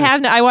hilarious.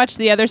 I watched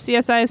the other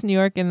CSIs, New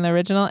York in the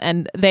original,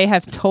 and they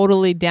have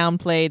totally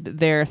downplayed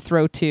their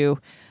throw to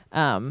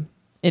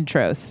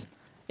intros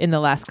in the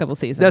last couple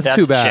seasons. That's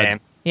too a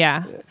bad. shame.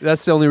 yeah,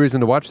 That's the only reason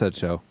to watch that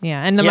show.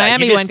 yeah, and the Yeah,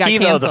 Miami you one just got TiVo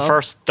canceled. the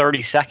first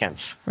 30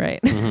 seconds.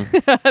 Right,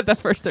 the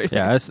first 30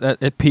 Yeah, seconds.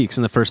 it peaks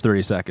in the first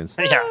 30 seconds.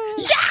 Yeah.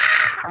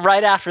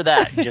 Right after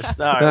that.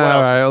 Just, all right, All what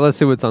else? right, well, let's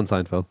see what's on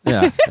Seinfeld.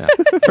 Yeah,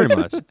 pretty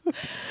much.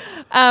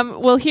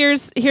 Well,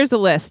 here's a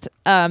list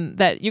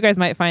that you guys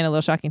might find a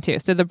little shocking too.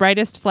 So the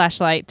brightest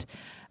flashlight,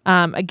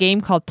 a game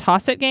called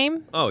Toss It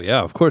Game, Oh yeah,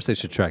 of course they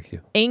should track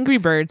you. Angry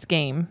Birds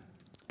game,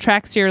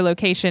 tracks your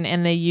location,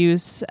 and they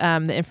use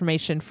the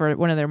information for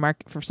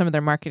for some of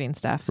their marketing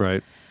stuff.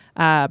 Right.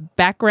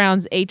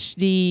 Backgrounds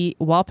HD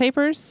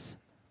wallpapers,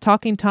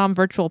 Talking Tom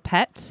virtual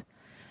pet,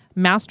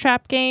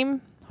 Mousetrap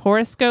game,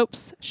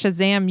 horoscopes,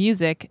 Shazam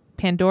music,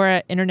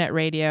 Pandora internet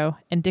radio,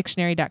 and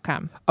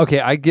dictionary.com. Okay,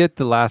 I get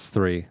the last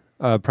three,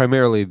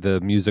 primarily the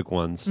music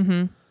ones.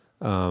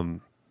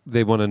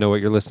 They want to know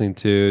what you're listening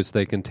to, so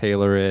they can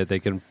tailor it. They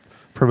can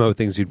promote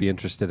things you'd be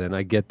interested in.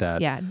 I get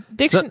that. Yeah.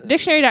 So-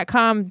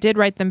 Dictionary.com did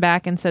write them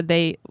back and said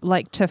they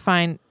like to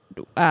find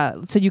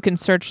so you can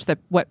search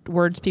what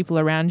words people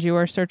around you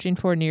are searching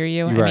for near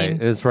you. Right. I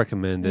mean, It's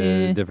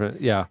recommended. Different.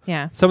 Yeah.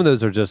 Yeah. Some of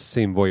those are just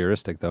seem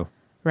voyeuristic, though.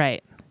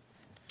 right.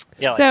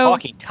 Yeah, like So-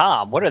 Talking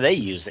Tom. What are they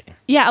using?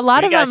 Yeah, a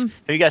lot of them. Have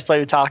you guys played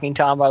with Talking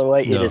Tom, by the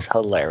way? No. It is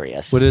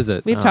hilarious. What is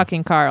it? We have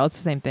Talking Carl. It's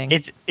the same thing.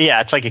 It's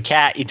like a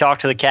cat. You talk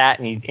to the cat,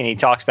 and he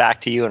talks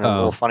back to you in a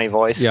little funny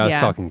voice. Yeah, I was Yeah.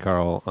 talking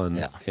Carl on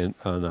Yeah.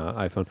 on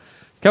iPhone.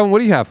 Calvin, what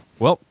do you have?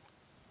 Well,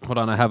 hold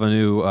on. I have a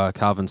new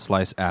Calvin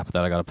Slice app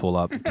that I got to pull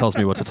up. It tells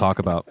me what to talk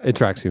about. It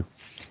tracks you.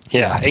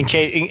 Yeah. In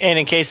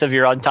case of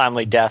your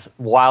untimely death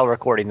while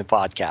recording the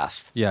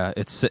podcast. Yeah,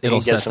 he it'll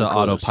gives set some to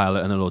clues.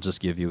 autopilot, and then it'll just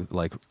give you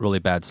like really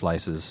bad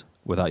slices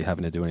without you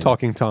having to do anything.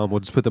 Talking Tom.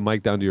 We'll just put the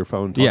mic down to your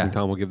phone. Talking Yeah.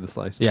 Tom will give the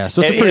slice. Yeah,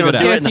 so it's a pretty It'll good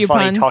do app. it in A the few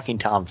funny puns. Talking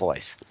Tom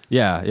voice.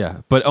 Yeah,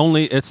 but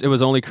it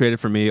was only created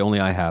for me. Only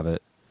I have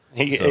it.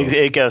 So-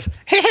 It goes,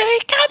 hey,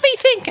 got me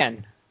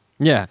thinking.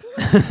 Yeah.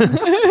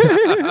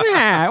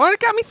 Yeah, well, it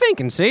got me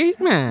thinking. See,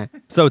 yeah.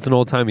 So it's an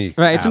old timey.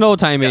 Right, it's an old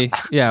timey.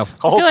 Yeah, I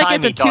feel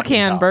like it's a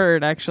toucan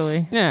bird,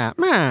 actually.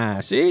 yeah.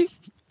 See,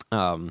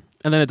 and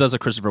then it does a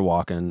Christopher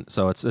Walken.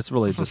 So it's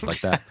really just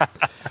like that.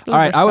 All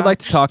right, I would like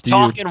to talk to you.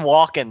 Talk and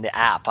walk in the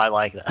app. I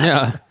like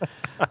that.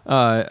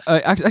 Yeah.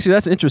 Actually,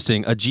 that's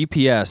interesting. A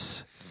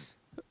GPS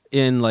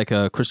in like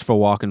a Christopher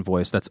Walken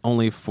voice that's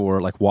only for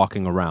like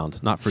walking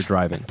around, not for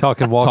driving.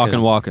 Talking walking.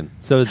 Talking walking.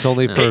 So it's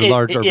only for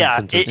large urban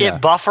centers.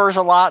 It buffers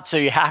a lot, so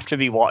you have to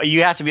be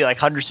like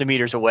hundreds of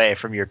meters away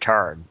from your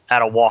turn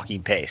at a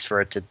walking pace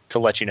for it to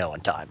let you know in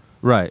time.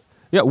 Right.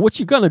 Yeah, what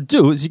you're going to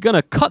do is you're going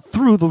to cut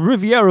through the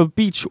Riviera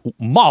Beach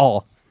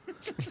Mall,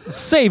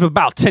 save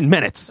about 10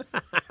 minutes.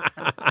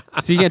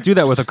 So you can't do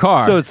that with a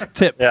car. So it's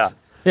tips. Yeah.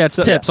 Yeah, it's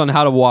tips on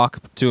how to walk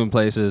to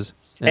places.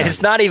 Yeah. And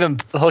it's not even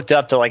hooked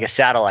up to like a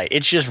satellite.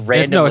 It's just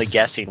randomly it's-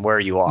 guessing where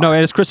you are. No,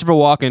 and it's Christopher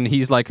Walken.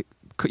 He's like,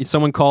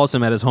 someone calls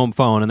him at his home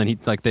phone, and then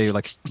they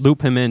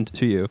loop him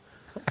into you,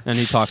 and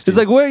he talks to It's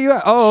you. like, where are you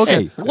at? Oh,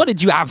 okay. Hey, what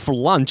did you have for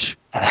lunch?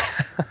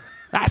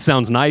 That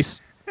sounds nice.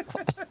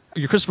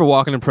 Your Christopher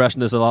Walken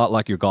impression is a lot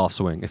like your golf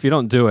swing. If you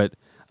don't do it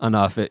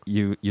enough,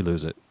 you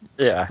lose it.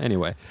 Yeah.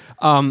 Anyway,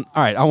 all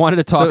right. I wanted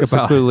to talk So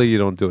about clearly you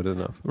don't do it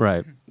enough.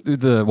 right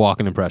the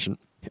Walken impression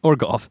or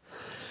golf.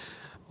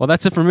 Well,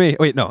 that's it for me.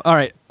 Wait, no. All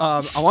right.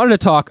 I wanted to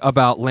talk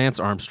about Lance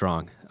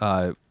Armstrong,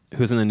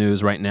 who's in the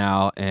news right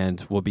now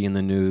and will be in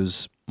the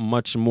news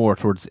much more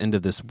towards the end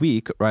of this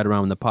week, right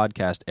around when the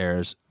podcast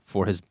airs,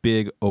 for his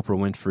big Oprah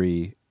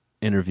Winfrey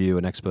interview,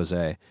 an expose.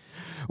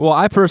 Well,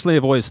 I personally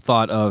have always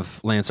thought of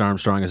Lance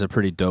Armstrong as a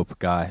pretty dope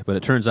guy, but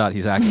it turns out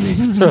he's actually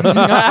he's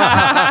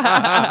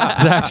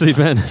actually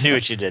been See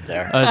what you did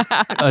there.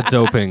 a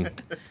doping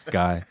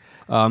guy.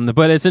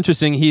 But it's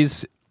interesting. He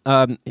was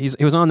on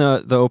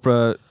the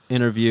Oprah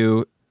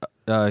interview.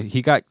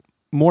 He got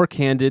more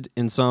candid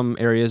in some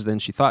areas than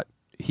she thought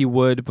he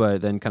would,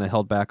 but then kind of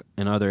held back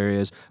in other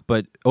areas.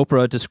 But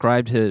Oprah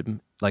described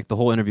him, like the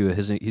whole interview,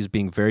 he's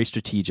being very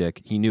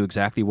strategic. He knew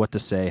exactly what to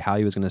say, how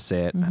he was going to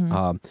say it.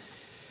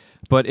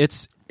 But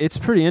it's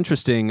pretty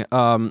interesting.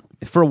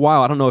 For a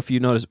while, I don't know if you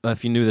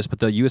knew this, but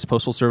the U.S.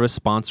 Postal Service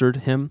sponsored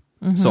him.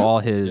 So all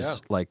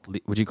his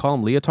would you call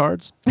them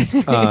leotards?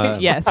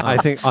 Yes. I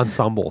think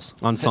ensembles.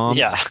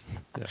 Yeah.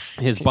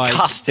 His bike,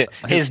 Costume,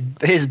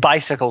 his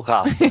bicycle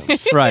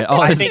costumes. right?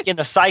 I think in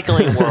the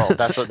cycling world,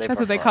 that's what they.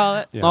 That's what they prefer. call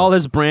it. Yeah. All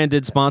his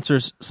branded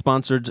sponsored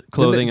clothing. Didn't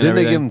they and give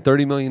everything. him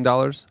 $30 million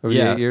over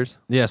the 8 years?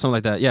 Yeah, something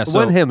like that. Yeah, It so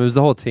wasn't him; it was the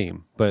whole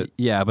team. But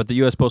but the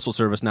U.S. Postal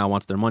Service now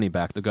wants their money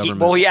back. The government.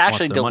 He wants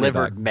actually their money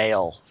delivered back.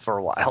 mail for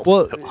a while.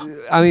 well,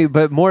 too. I mean,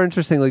 but more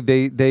interestingly,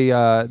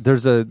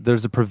 there's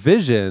a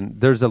provision.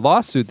 There's a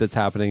lawsuit that's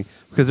happening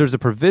because there's a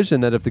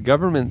provision that if the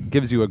government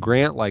gives you a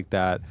grant like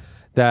that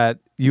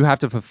you have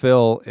to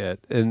fulfill it,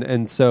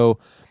 and so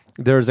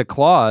there's a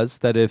clause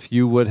that if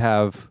you would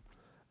have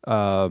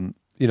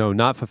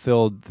not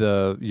fulfilled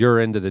your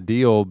end of the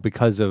deal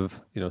because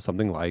of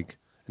something like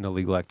an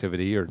illegal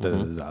activity or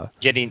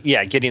getting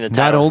the not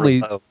title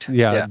only revoked.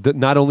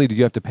 not only do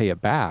you have to pay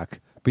it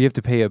back, but you have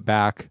to pay it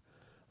back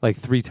like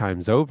 3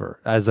 times over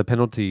as a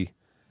penalty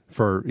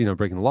for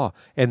breaking the law,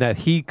 and that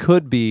he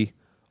could be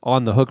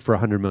on the hook for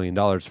 $100 million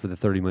for the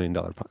 $30 million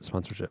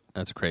sponsorship.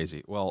 That's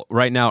crazy. Well,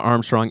 right now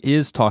Armstrong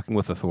is talking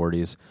with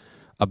authorities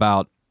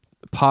about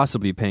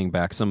possibly paying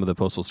back some of the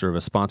Postal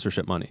Service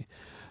sponsorship money.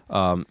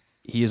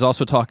 He is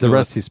also talking. The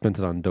rest he spent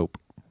it on dope.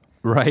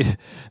 Right.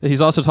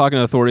 He's also talking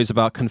to authorities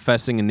about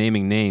confessing and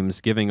naming names,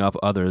 giving up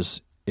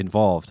others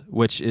involved,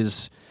 which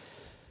is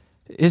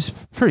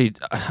pretty.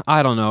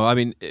 I don't know. I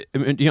mean, I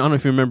don't know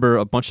if you remember,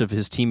 a bunch of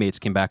his teammates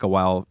came out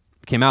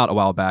a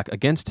while back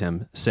against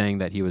him, saying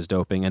that he was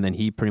doping, and then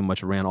he pretty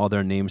much ran all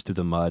their names through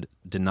the mud,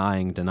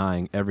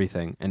 denying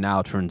everything. And now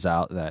it turns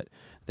out that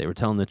they were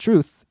telling the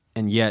truth,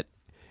 and yet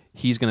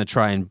he's going to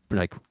try and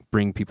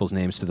bring people's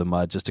names to the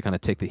mud just to kind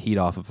of take the heat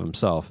off of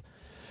himself.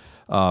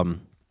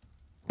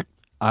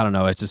 I don't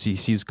know. It's just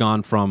he's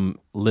gone from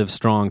live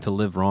strong to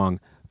live wrong,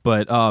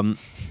 but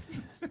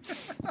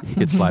he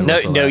could slide.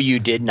 No, you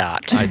did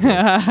not.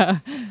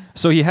 I did.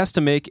 So he has to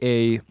make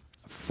a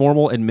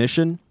formal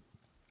admission.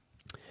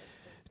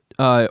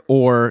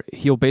 Or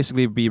he'll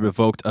basically be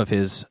revoked of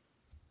his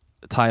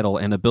title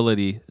and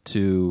ability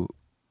to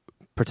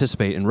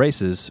participate in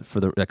races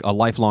for a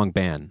lifelong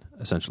ban,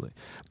 essentially.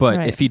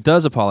 But if he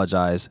does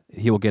apologize,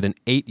 he will get an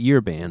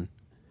 8-year ban,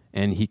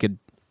 and he could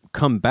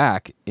come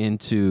back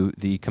into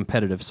the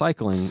competitive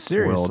cycling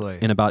world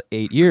in about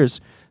 8 years.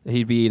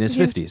 He'd be in his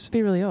 50s.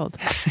 Be really old.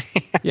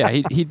 Yeah,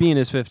 he'd be in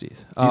his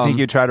 50s. Do you think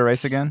you'd try to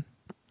race again?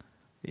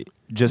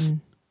 Just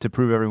to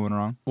prove everyone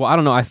wrong? Well, I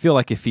don't know. I feel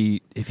like if he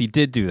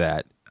did do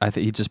that, I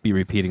think he'd just be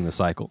repeating the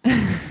cycle.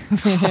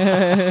 This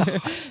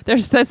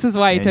is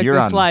why he took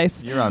the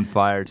slice. You're on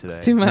fire today.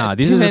 It's too much. Nah,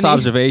 these are just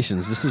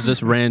observations. This is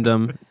just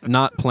random,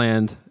 not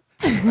planned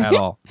at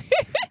all.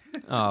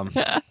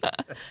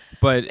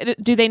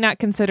 But do they not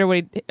consider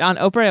what on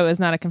Oprah? It was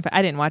not a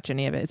I didn't watch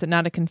any of it. Is it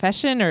not a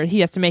confession, or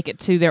he has to make it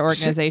to their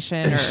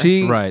organization?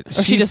 She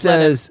just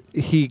says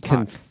he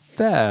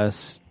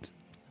confessed,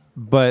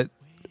 but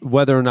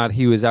whether or not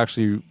he was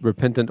actually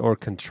repentant or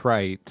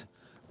contrite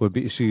would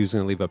be she was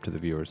going to leave up to the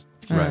viewers,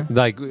 right?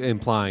 Like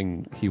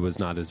implying he was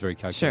not as very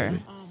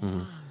calculated. Sure.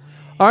 Mm-hmm.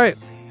 All right,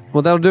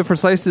 well that'll do it for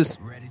Slices.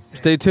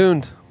 Stay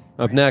tuned.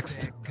 Up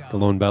next, the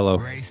Lone Bellow.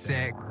 Go.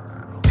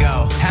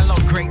 Hello,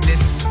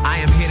 greatness. I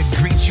am here to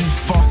greet you.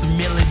 False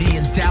humility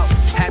and doubt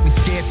had me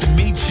scared to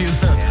meet you.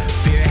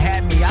 Fear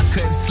had me. I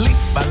couldn't sleep.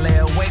 I lay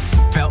awake.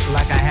 Felt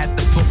like I had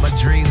to put my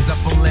dreams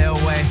up on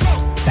layaway.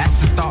 That's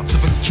the thoughts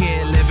of a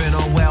kid living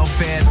on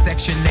welfare.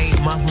 Section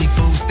 8, monthly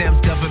food stamps,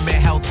 government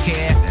health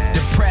care.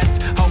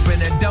 Depressed,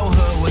 hoping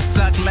adulthood would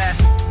suck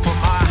less. From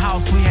our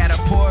house, we had a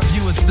poor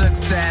view of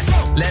success.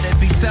 Let it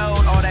be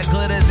told, all that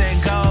glitters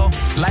ain't gold.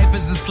 Life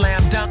is a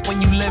slam dunk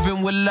when you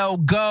living with low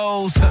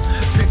goals.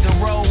 Pick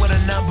a roll with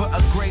a number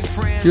of great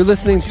friends. You're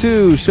listening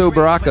to Show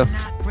Baraka.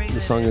 The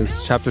song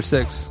is Chapter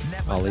 6,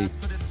 Ali,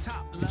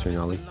 featuring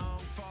Ali.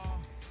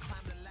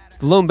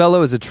 The Lone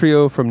Bellow is a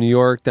trio from New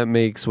York that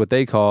makes what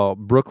they call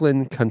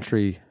Brooklyn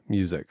country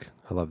music.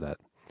 I love that.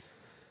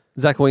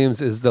 Zach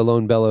Williams is the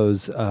Lone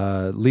Bellow's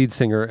lead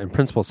singer and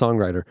principal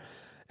songwriter.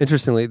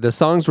 Interestingly, the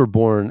songs were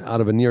born out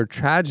of a near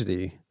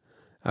tragedy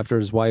after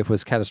his wife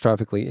was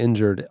catastrophically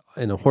injured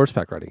in a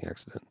horseback riding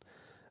accident.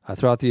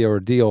 Throughout the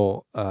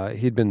ordeal,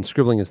 he'd been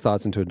scribbling his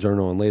thoughts into a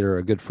journal, and later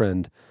a good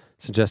friend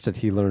suggested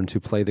he learn to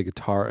play the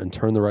guitar and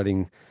turn the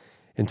writing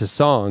into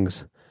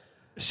songs.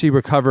 She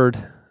recovered.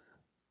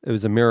 It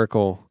was a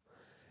miracle.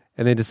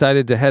 And they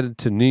decided to head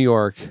to New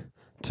York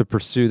to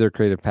pursue their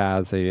creative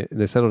paths. They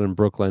settled in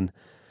Brooklyn.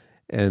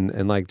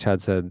 And like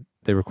Chad said,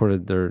 they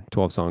recorded their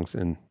 12 songs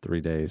in 3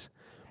 days.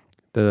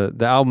 The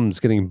album's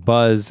getting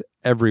buzz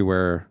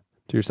everywhere.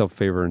 Do yourself a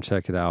favor and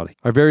check it out.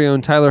 Our very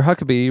own Tyler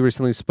Huckabee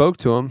recently spoke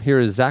to him. Here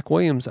is Zach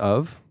Williams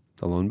of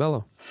the Lone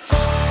Bellow.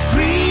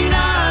 Green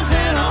eyes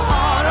and a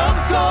heart of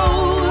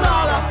gold.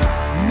 All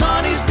our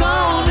money's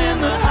gone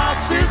and the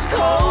house is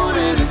cold.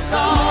 And it's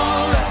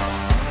alright.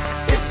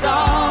 It's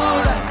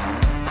alright.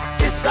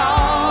 It's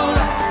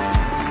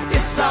alright.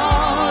 It's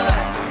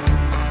alright.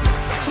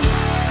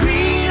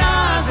 Green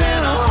eyes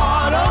and a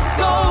heart of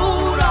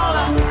gold. All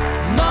our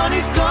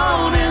money's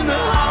gone and the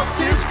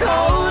house is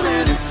cold.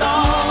 And it's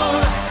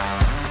alright.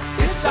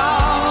 It's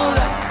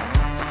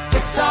alright.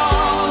 It's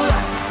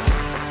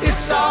alright.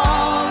 It's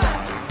alright.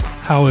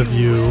 How have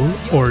you,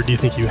 or do you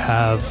think you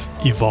have,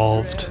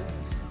 evolved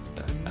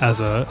as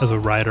a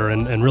writer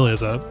and really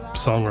as a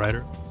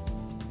songwriter?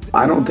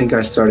 I don't think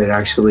I started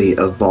actually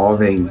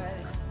evolving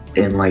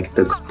in like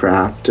the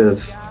craft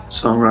of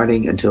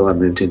songwriting until I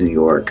moved to New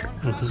York.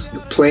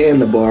 Playing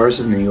the bars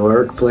of New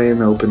York, playing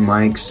the open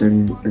mics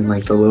and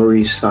like the Lower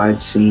East Side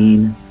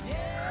scene,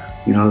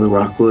 you know, the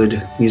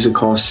Rockwood Music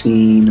Hall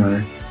scene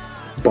or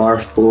Bar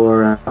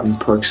 4 out in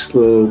Park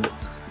Slope.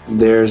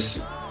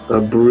 There's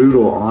a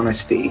brutal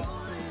honesty.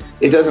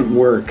 It doesn't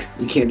work.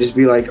 You can't just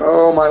be like,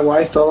 oh, my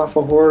wife fell off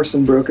a horse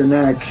and broke her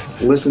neck.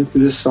 Listen to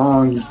this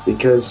song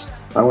because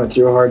I went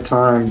through a hard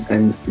time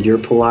and you're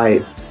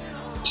polite. It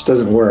just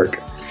doesn't work.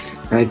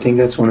 And I think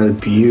that's one of the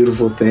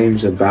beautiful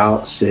things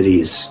about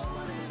cities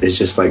is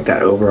just like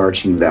that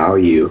overarching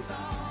value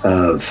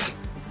of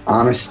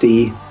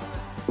honesty,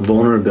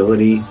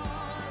 vulnerability.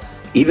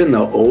 Even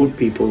the old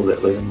people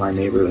that live in my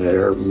neighborhood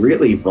are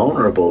really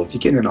vulnerable. If you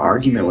get in an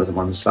argument with them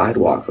on the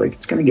sidewalk, like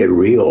it's going to get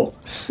real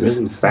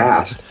really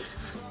fast.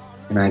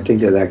 And I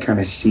think that kind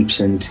of seeps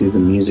into the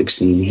music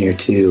scene here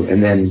too,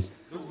 and then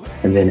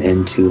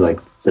into like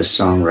the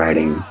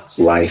songwriting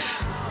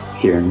life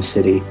here in the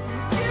city.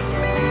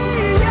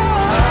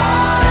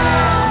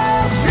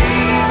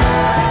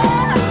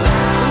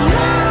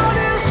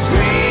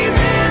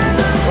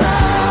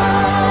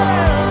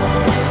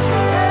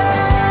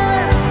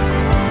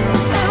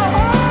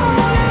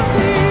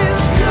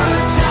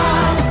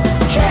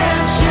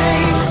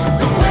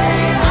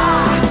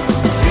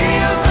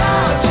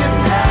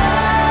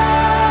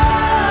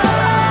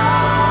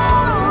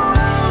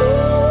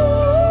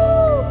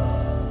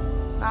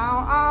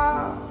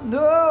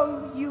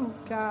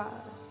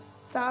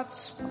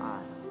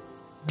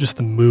 Just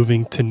the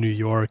moving to New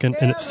York, and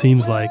it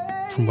seems like,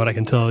 from what I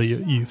can tell,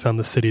 you found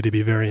the city to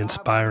be very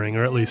inspiring,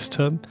 or at least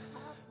to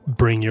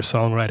bring your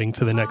songwriting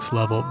to the next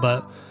level.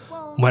 But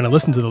when I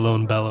listen to the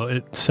Lone Bellow,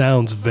 it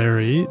sounds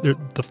very, the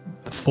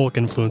folk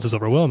influence is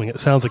overwhelming.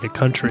 It sounds like a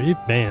country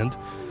band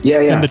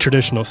in the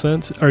traditional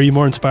sense. Are you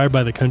more inspired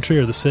by the country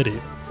or the city?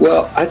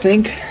 Well, I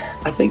think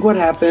what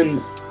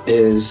happened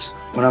is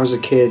when I was a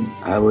kid,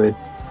 I would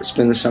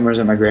spend the summers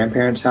at my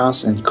grandparents'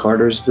 house in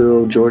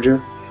Cartersville, Georgia.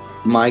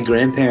 My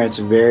grandparents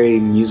are very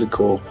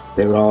musical.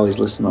 They would always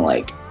listen to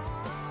like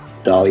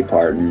Dolly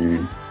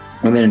Parton,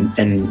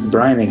 and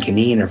Brian and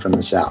Keneen are from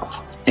the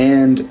South.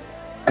 And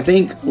I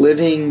think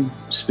living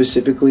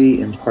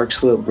specifically in Park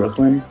Slope,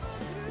 Brooklyn,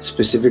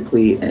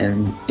 specifically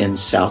in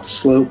South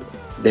Slope,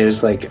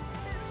 there's like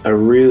a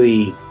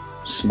really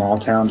small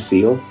town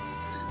feel.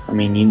 I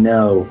mean, you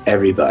know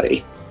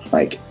everybody.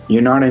 Like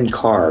you're not in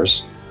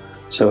cars,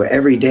 so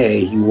every day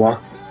you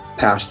walk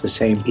past the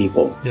same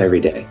people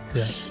every day.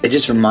 Yeah. It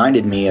just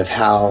reminded me of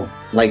how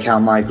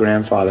my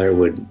grandfather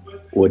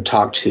would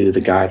talk to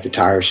the guy at the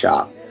tire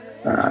shop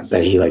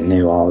that he like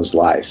knew all his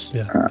life.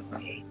 Yeah.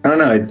 I don't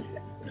know.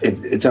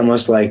 It's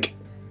almost like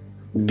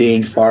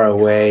being far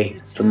away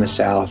from the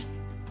South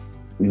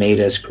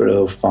made us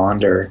grow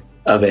fonder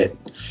of it.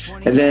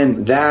 And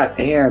then that,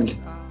 and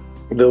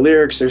the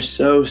lyrics are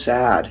so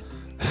sad.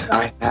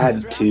 I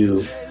had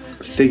to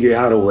figure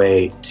out a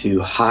way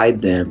to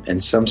hide them in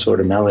some sort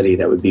of melody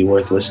that would be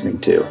worth listening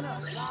to.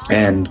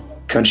 And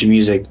country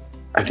music,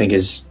 I think,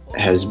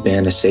 has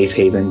been a safe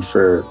haven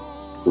for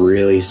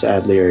really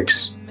sad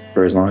lyrics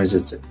for as long as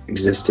it's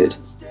existed.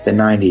 The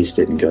 90s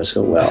didn't go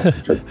so well,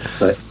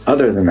 but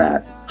other than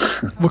that...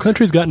 Well,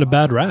 country's gotten a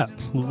bad rap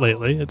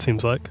lately, it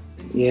seems like.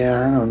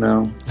 Yeah, I don't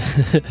know.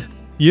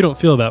 You don't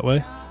feel that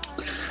way?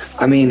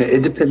 I mean,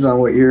 it depends on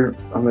what you're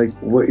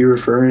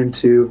referring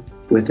to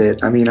with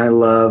it. I mean, I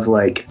love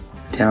like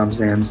Townes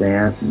Van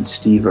Zandt and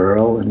Steve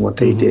Earle and what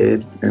they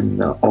did in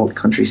the alt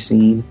country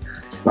scene.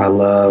 I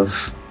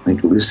love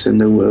like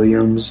Lucinda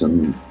Williams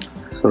and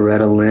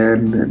Loretta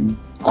Lynn and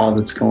all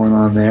that's going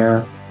on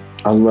there.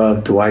 I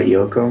love Dwight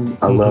Yoakam.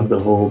 I love the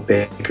whole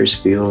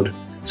Bakersfield,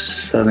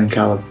 Southern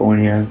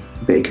California,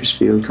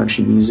 Bakersfield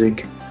country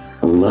music.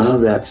 I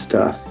love that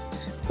stuff.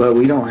 But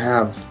we don't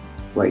have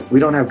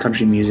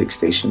country music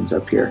stations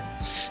up here.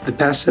 The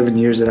past 7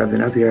 years that I've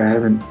been up here, I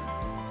haven't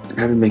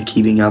been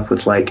keeping up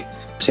with like,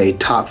 say,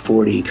 top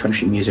 40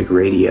 country music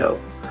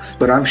radio.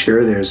 But I'm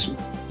sure there's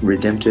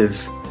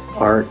redemptive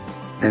art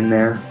in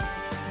there.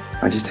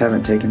 I just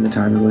haven't taken the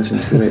time to listen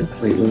to it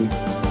lately.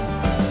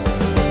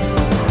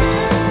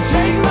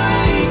 Take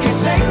my ink and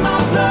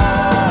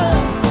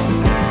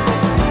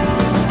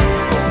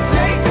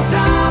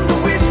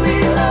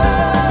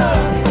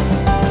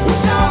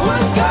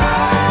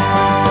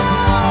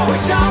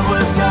I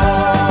was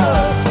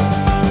dust.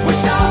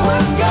 Wish I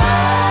was gone.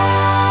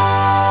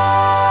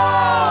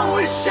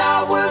 Wish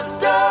I was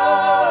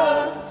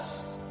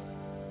dust.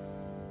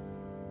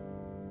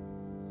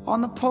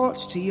 On the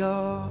porch to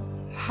your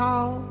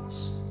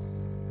house,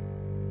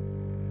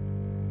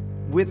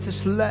 with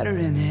this letter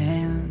in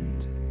hand,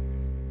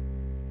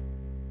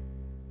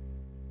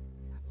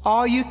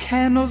 all your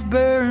candles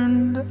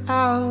burned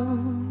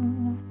out.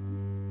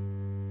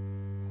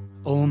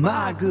 Oh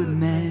my good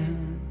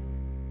man,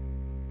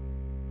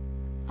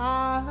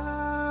 I'll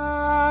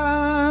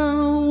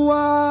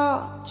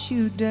watch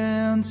you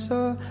dance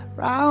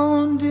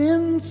around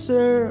in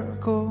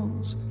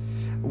circles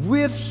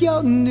with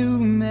your new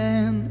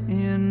man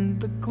in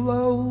the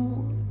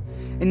glow.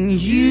 And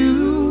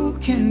you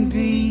can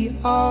be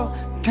all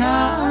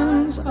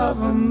kinds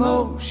of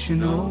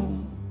emotional.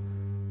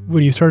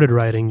 When you started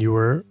writing, you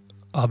were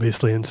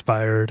obviously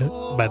inspired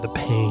by the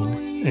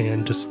pain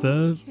and just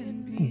the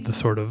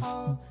sort of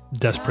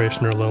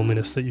desperation or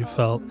loneliness that you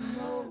felt.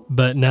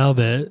 But now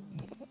that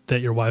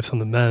your wife's on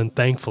the mend,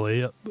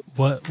 thankfully,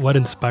 what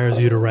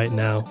inspires you to write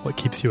now? What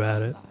keeps you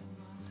at it?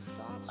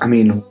 I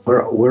mean,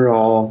 we're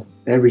all,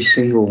 every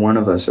single one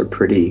of us are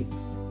pretty,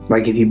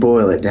 like if you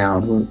boil it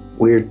down,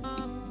 we're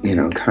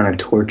kind of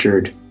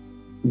tortured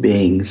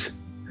beings.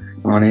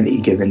 On any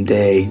given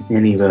day,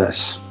 any of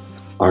us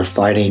are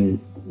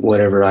fighting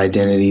whatever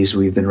identities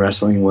we've been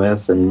wrestling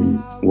with and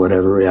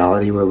whatever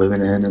reality we're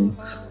living in. And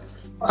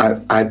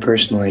I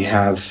personally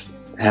have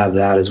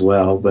that as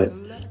well, but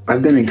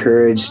I've been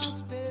encouraged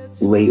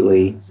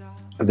lately.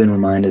 I've been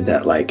reminded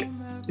that like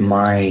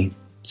my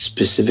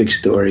specific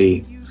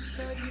story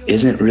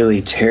isn't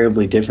really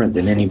terribly different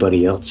than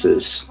anybody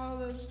else's.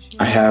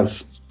 I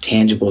have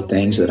tangible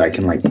things that I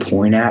can like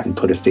point at and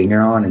put a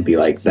finger on and be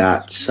like,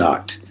 that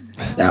sucked.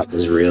 That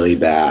was really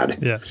bad.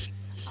 Yeah.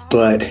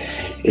 But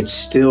it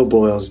still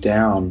boils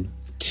down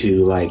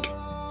to like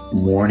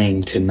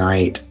morning to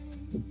night,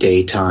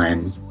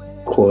 daytime,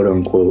 quote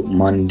unquote,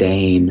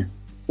 mundane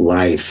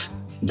life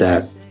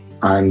that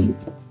I'm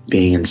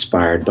being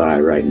inspired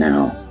by right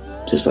now.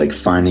 Just like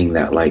finding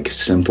that like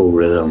simple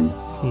rhythm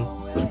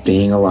of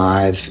being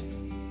alive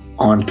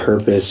on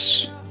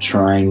purpose,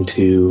 trying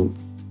to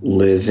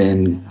live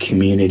in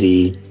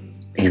community,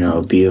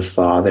 be a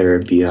father,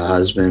 be a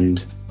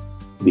husband,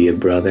 be a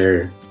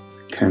brother,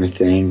 kind of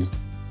thing.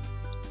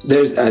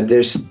 There's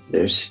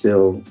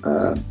still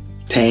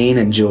pain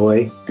and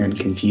joy and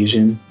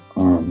confusion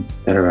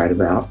that I write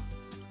about.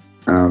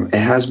 It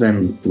has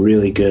been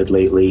really good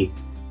lately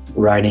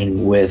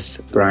writing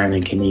with Brian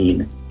and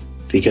Kaneen,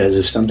 because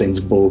if something's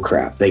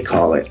bullcrap, they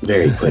call it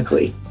very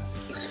quickly.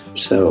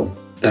 So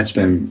that's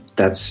been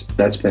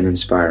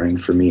inspiring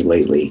for me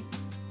lately.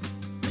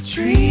 The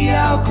tree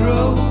I'll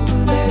grow to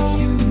let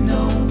you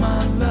know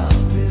my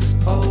love is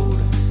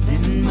older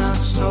than my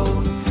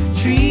soul.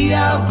 Tree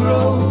I'll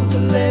grow to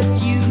let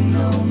you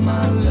know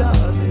my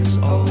love is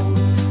older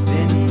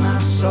than my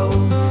soul.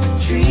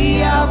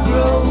 Tree I'll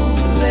grow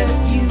to let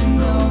you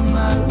know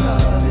my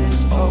love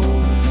is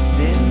older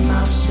than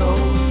my soul.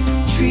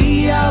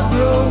 Tree I'll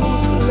grow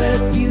to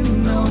let you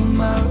know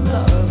my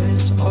love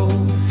is older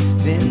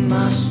than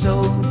my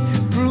soul.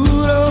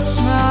 Brutal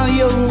smile,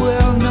 your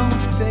well-known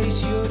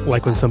face, your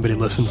Like when somebody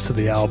listens to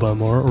the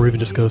album or even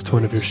just goes to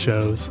one of your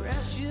shows,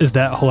 is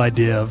that whole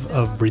idea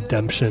of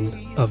redemption,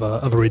 of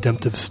a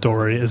redemptive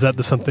story, is that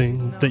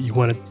something that you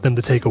wanted them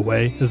to take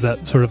away? Is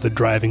that sort of the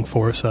driving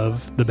force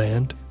of the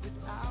band?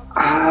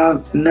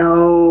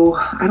 No,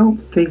 I don't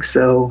think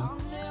so.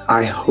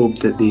 I hope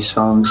that these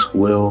songs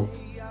will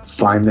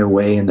find their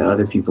way into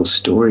other people's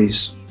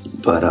stories,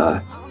 but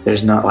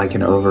there's not like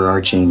an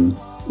overarching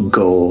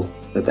goal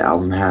that the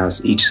album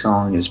has. Each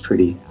song is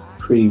pretty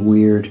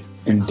weird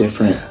and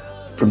different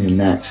from the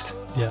next.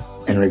 Yeah.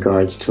 In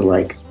regards to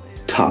like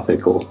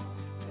topical.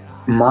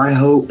 My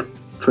hope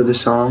for the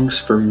songs,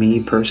 for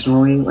me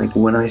personally, like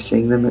when I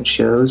sing them at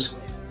shows,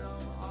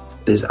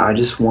 is I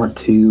just want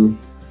to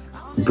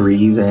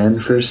breathe in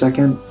for a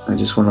second. I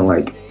just want to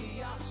like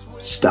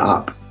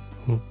stop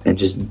and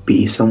just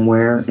be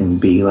somewhere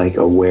and be like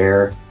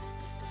aware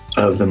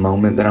of the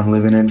moment that I'm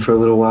living in for a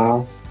little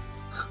while.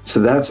 So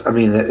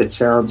it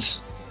sounds,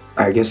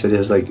 I guess it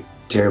is like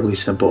terribly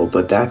simple,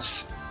 but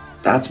that's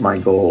my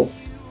goal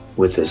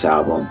with this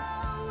album.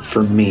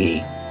 For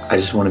me, I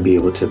just want to be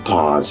able to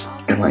pause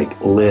and like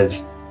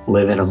live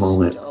in a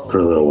moment for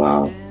a little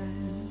while.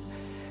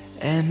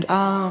 and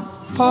I'm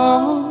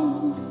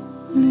falling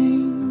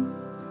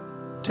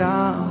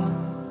down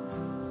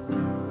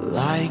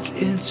like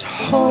it's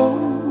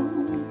holy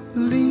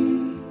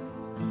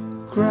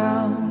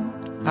ground.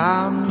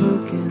 I'm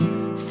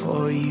looking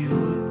for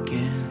you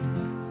again.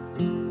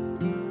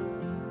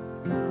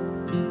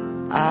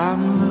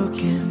 I'm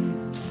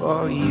looking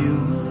for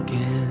you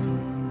again.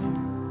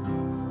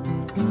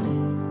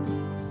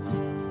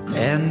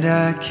 And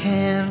I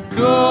can't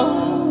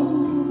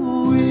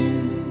go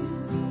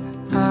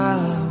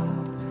without,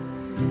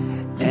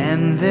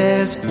 and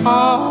there's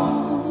always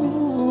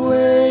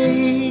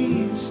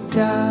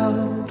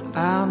doubt.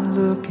 I'm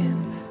looking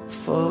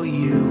for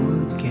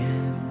you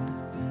again.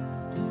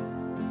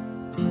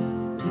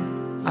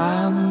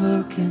 I'm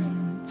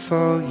looking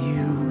for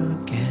you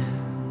again.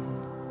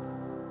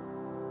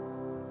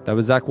 That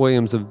was Zach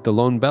Williams of the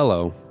Lone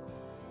Bellow.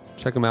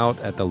 Check him out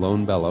at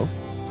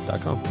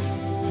thelonebellow.com.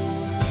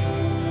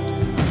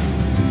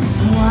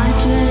 White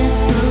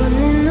dress blows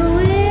in the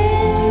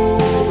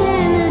wind,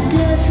 and the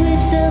dust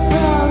whips up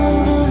all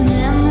of those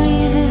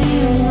memories of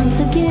you once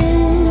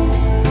again.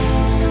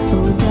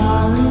 Oh,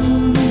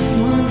 darling,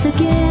 once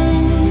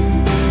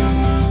again.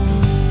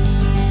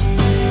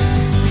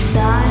 The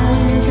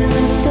silence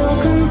is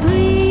so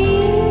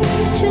complete,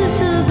 just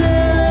the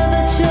bell of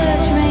a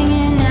church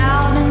ringing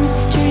out in the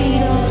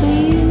street over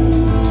you.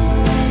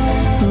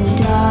 Oh,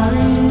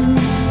 darling,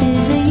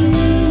 is it you?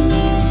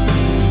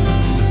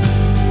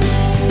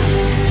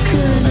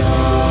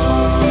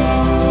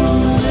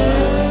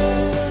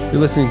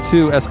 You're listening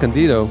to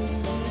Escondido.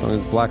 The song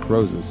is Black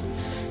Roses.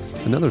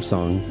 Another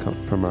song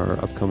from our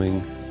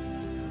upcoming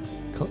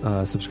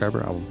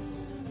subscriber album.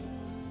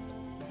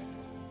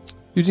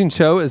 Eugene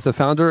Cho is the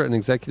founder and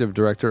executive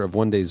director of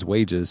One Day's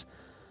Wages,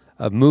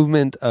 a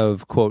movement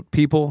of, quote,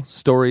 people,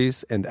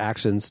 stories, and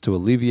actions to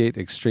alleviate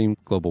extreme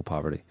global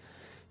poverty.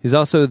 He's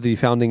also the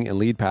founding and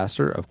lead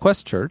pastor of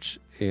Quest Church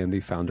and the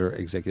founder,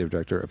 executive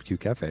director of Q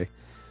Cafe,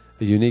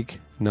 a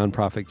unique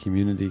nonprofit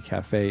community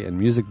cafe and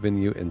music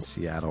venue in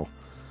Seattle.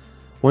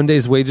 One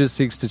Day's Wages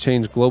seeks to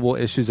change global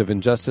issues of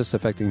injustice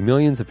affecting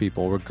millions of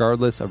people,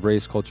 regardless of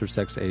race, culture,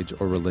 sex, age,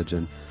 or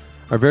religion.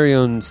 Our very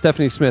own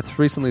Stephanie Smith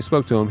recently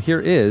spoke to him. Here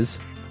is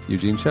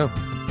Eugene Cho.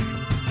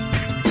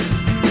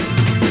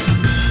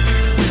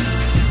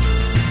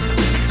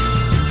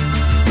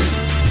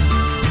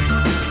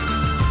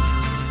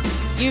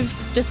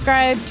 You've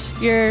described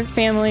your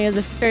family as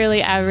a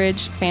fairly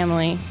average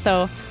family.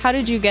 So how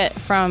did you get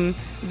from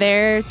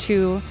there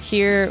to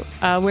here,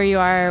 where you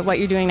are, what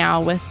you're doing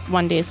now with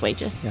One Day's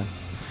Wages?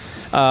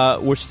 Yeah.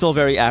 We're still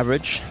very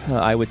average,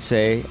 I would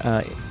say.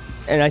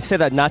 And I say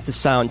that not to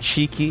sound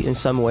cheeky in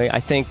some way. I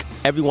think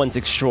everyone's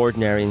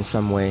extraordinary in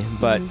some way.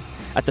 But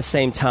at the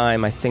same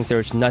time, I think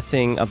there's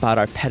nothing about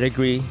our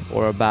pedigree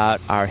or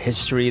about our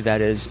history that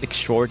is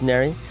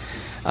extraordinary.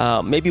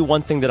 Maybe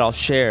one thing that I'll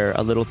share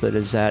a little bit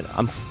is that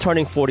I'm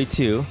turning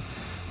 42.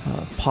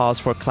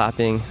 Pause for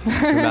clapping,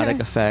 dramatic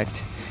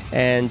effect.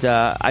 And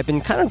I've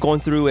been kind of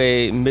going through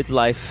a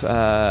midlife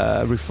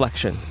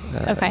reflection.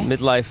 Okay.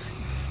 Midlife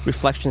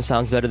reflection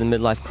sounds better than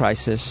midlife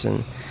crisis.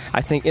 And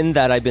I think in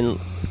that I've been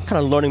kind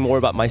of learning more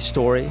about my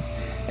story.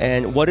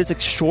 And what is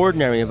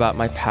extraordinary about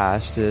my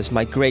past is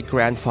my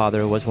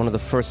great-grandfather was one of the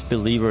first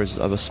believers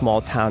of a small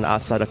town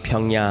outside of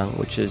Pyongyang,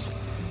 which is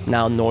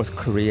now North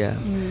Korea.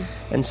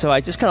 And so I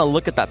just kind of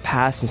look at that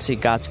past and see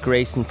God's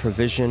grace and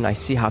provision. I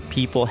see how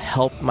people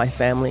help my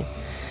family.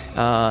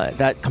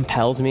 That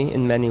compels me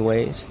in many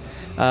ways.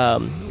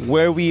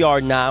 Where we are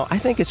now, I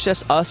think it's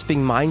just us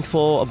being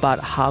mindful about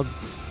how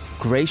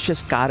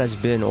gracious God has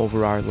been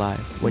over our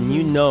life. When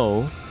you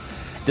know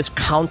this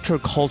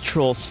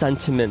countercultural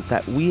sentiment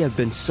that we have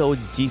been so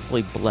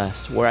deeply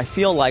blessed, where I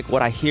feel like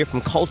what I hear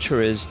from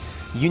culture is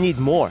you need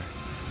more.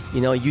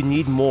 You know, you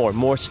need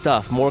more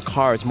stuff, more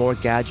cars, more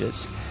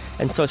gadgets.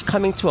 And so it's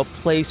coming to a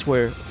place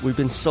where we've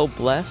been so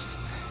blessed.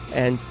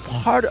 And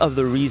part of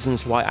the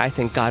reasons why I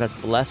think God has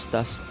blessed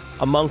us,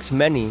 amongst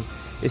many,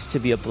 is to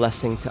be a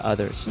blessing to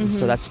others. And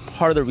so that's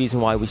part of the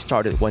reason why we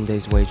started One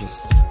Day's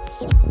Wages.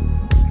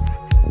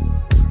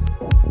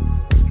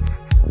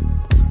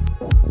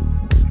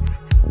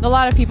 A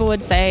lot of people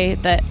would say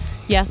that,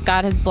 yes,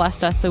 God has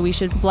blessed us, so we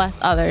should bless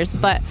others.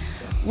 But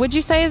would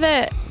you say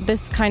that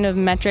this kind of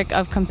metric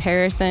of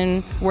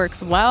comparison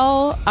works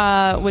well?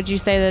 Would you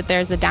say that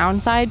there's a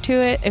downside to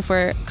it if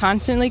we're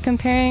constantly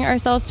comparing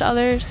ourselves to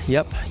others?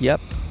 Yep.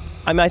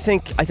 I mean, I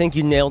think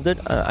you nailed it.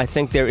 I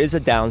think there is a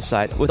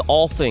downside with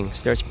all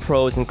things. There's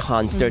pros and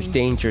cons. There's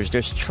dangers.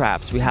 There's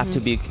traps. We have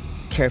to be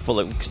careful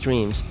of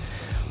extremes.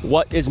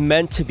 What is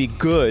meant to be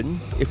good,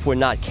 if we're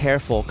not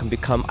careful, can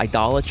become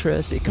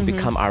idolatrous. It can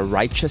become our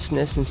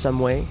righteousness in some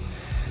way.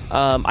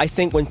 I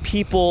think when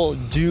people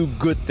do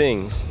good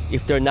things,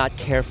 if they're not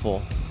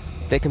careful,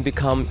 they can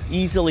become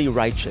easily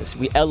righteous.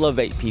 We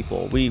elevate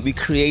people. We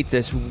create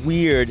this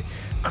weird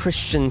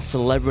Christian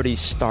celebrity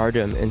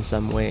stardom in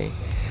some way.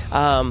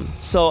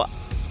 So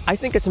I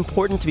think it's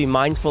important to be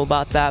mindful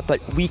about that, but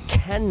we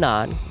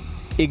cannot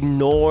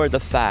ignore the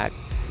fact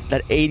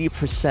that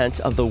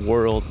 80% of the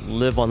world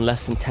live on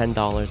less than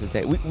 $10 a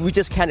day. We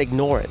just can't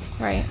ignore it.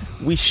 Right.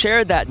 We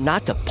share that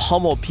not to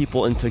pummel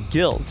people into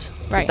guilt,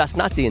 because that's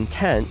not the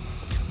intent.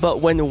 But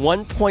when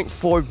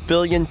 1.4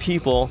 billion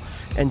people,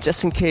 and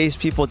just in case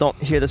people don't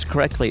hear this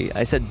correctly,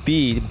 I said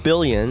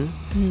billion,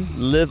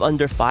 live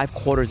under 5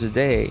 quarters a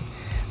day.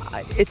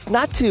 It's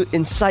not to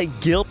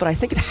incite guilt, but I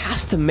think it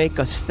has to make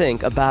us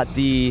think about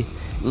the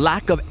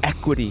lack of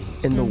equity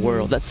in the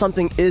world, that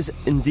something is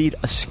indeed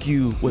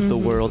askew with the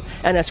world.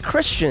 And as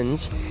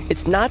Christians,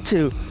 it's not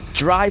to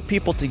drive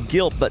people to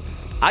guilt, but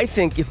I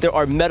think if there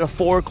are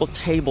metaphorical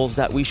tables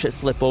that we should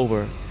flip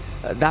over,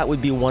 that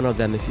would be one of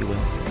them, if you will.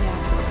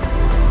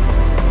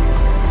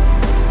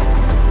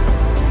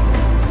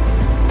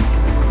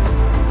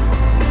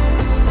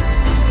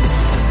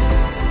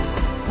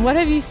 What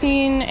have you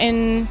seen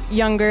in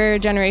younger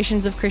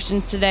generations of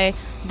Christians today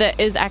that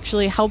is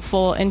actually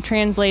helpful in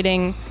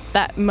translating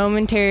that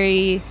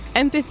momentary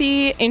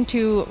empathy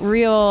into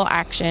real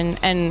action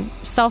and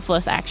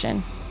selfless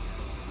action?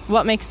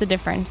 What makes the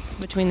difference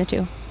between the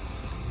two?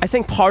 I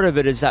think part of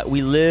it is that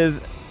we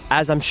live,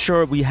 as I'm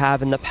sure we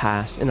have in the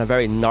past, in a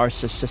very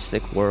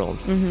narcissistic world.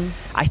 Mm-hmm.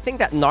 I think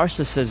that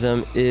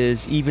narcissism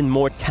is even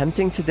more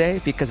tempting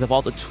today because of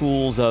all the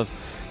tools of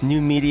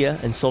new media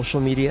and social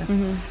media,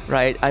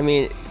 right? I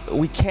mean,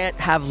 we can't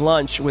have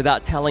lunch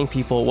without telling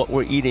people what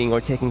we're eating or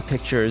taking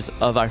pictures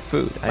of our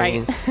food. I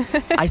mean,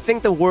 I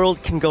think the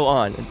world can go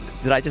on.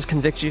 Did I just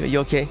convict you? Are you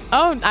okay?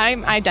 Oh,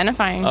 I'm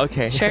identifying.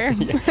 Okay. Sure.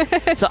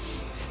 So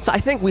I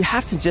think we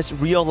have to just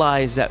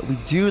realize that we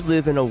do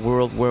live in a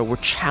world where we're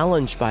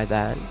challenged by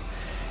that.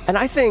 And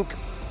I think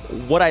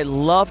what I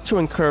love to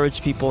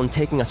encourage people in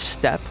taking a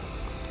step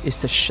is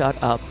to shut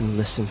up and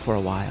listen for a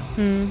while.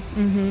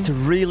 To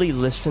really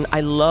listen.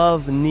 I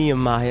love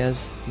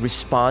Nehemiah's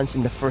response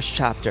in the first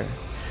chapter,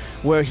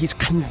 where he's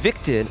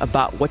convicted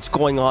about what's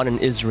going on in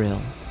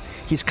Israel.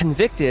 He's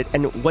convicted,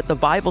 and what the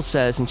Bible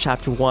says in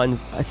chapter 1,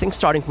 I think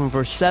starting from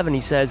verse 7, he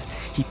says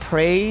he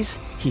prays,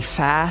 he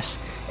fasts,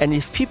 and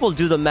if people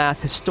do the math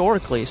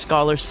historically,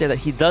 scholars say that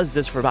he does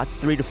this for about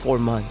 3 to 4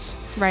 months.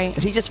 Right.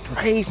 That he just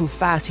prays and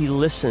fasts, he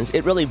listens.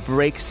 It really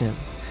breaks him.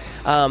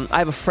 I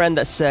have a friend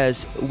that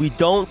says, we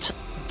don't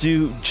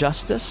do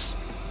justice,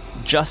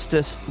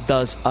 justice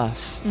does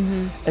us.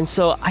 And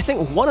so I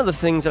think one of the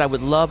things that I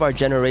would love our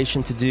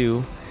generation to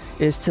do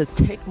is to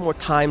take more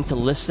time to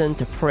listen,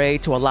 to pray,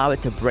 to allow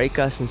it to break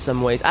us in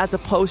some ways, as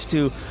opposed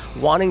to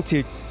wanting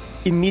to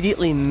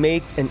immediately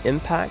make an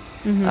impact.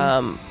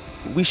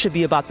 We should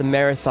be about the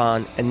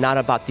marathon and not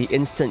about the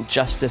instant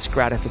justice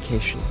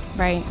gratification.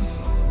 Right.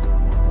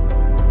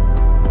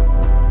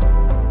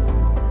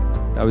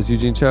 That was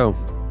Eugene Cho.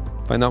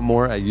 Find out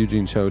more at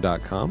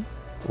eugenecho.com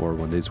or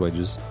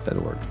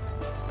onedayswages.org.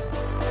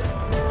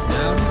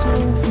 Now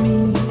dissolve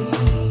me.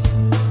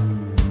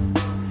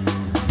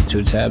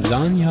 2 tabs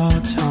on your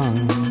tongue.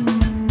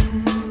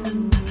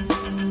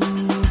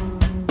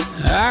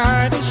 I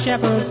heard the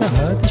shepherds, I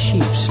heard the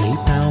sheep sleep.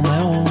 Now I'm the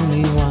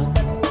only one.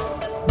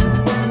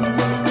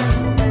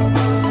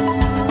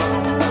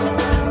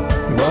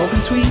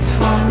 Broken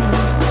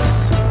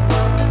sweethearts,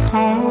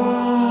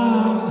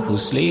 who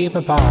sleep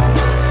apart.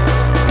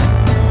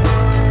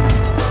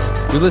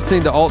 You're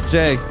listening to Alt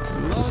J.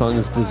 The song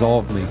is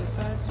Dissolve Me. I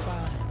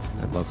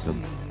love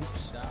them.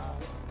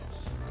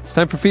 It's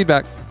time for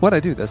feedback. What I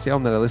do, that's the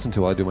album that I listen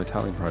to while I do my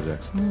tiling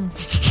projects.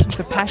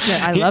 The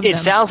passionate. I love It them.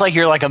 sounds like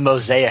you're like a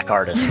mosaic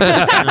artist.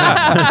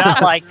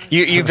 Not like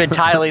you've been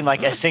tiling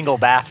like a single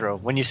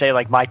bathroom. When you say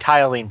like my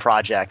tiling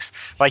projects,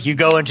 like you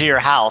go into your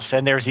house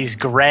and there's these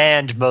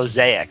grand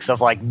mosaics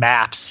of like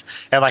maps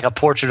and like a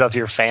portrait of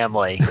your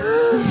family.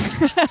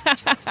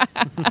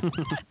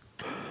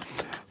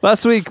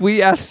 Last week,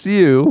 we asked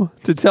you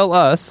to tell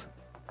us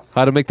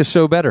how to make the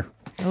show better.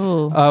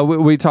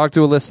 We talked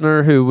to a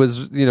listener who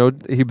was,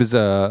 he was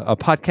a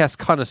podcast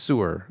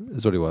connoisseur,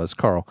 is what he was,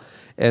 Carl,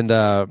 and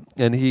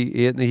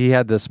he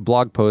had this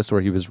blog post where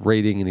he was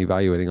rating and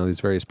evaluating all these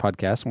various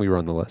podcasts, and we were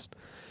on the list,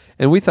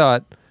 and we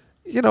thought,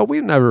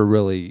 we've never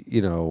really,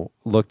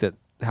 looked at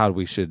how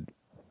we should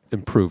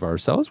improve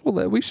ourselves.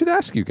 Well, we should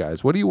ask you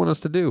guys, what do you want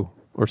us to do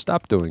or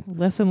stop doing?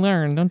 Lesson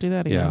learned. Don't do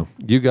that again.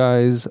 Yeah, you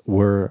guys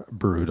were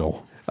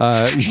brutal.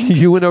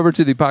 You went over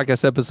to the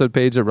podcast episode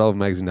page at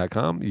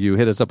relevantmagazine.com. You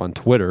hit us up on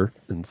Twitter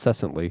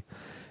incessantly,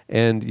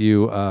 and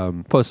you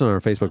posted on our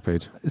Facebook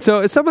page.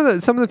 So some of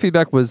the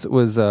feedback was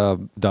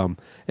dumb,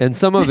 and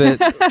some of it,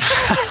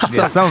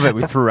 some of it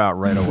we threw out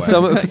right away.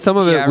 Some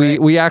of it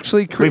we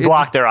actually we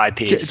blocked their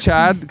IPs.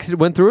 Chad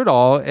went through it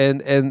all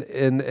and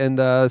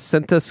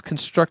sent us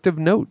constructive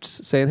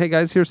notes saying, "Hey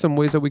guys, here's some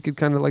ways that we could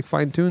kind of like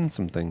fine tune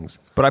some things."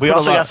 But we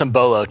also got some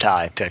bolo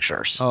tie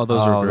pictures. Oh,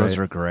 those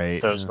are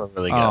great. Those were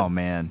really good. Oh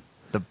man,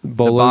 the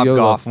Bolo Bob Yoda.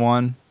 Goff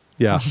one.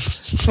 Yeah.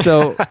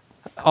 So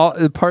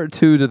part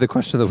 2 to the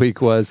question of the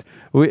week was,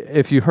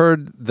 if you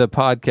heard the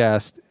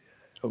podcast,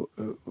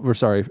 we're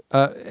sorry.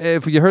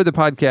 If you heard the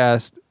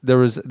podcast, there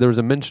was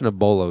a mention of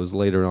bolos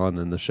later on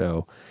in the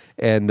show,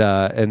 and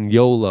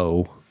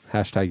YOLO,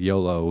 hashtag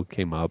YOLO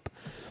came up,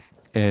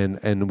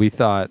 and we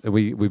thought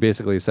we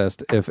basically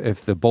assessed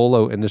if the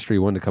bolo industry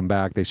wanted to come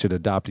back, they should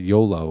adopt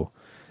YOLO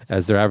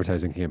as their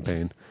advertising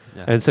campaign.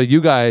 Yeah. And so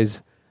you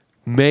guys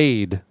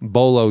made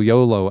bolo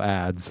YOLO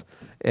ads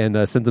and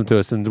sent them to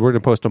us, and we're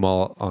going to post them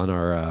all on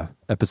our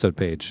episode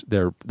page.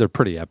 They're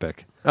pretty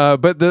epic.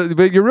 But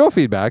your real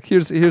feedback,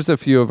 here's a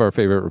few of our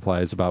favorite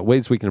replies about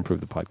ways we can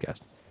improve the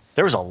podcast.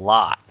 There was a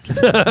lot.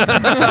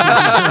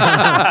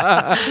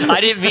 I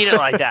didn't mean it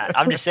like that.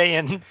 I'm just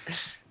saying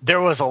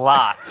there was a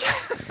lot.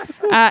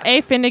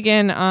 A.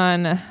 Finnegan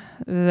on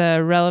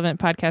the Relevant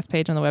podcast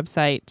page on the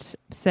website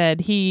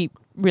said he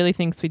really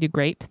thinks we do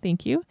great.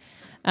 Thank you.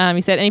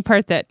 He said any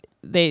part that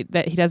he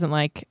doesn't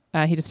like,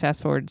 he just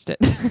fast forwards it.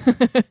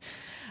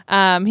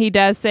 He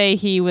does say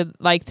he would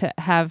like to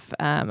have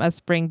us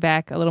bring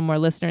back a little more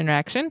listener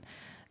interaction.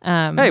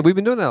 Hey, we've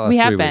been doing that last We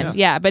 3 have been, weeks.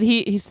 yeah. But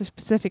he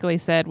specifically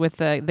said with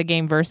the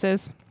game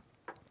Versus,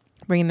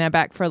 bringing that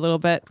back for a little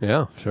bit.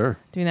 Yeah, sure.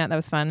 Doing that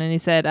was fun. And he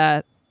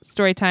said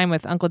story time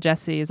with Uncle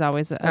Jesse is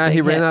always a big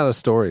He ran hit. out of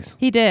stories.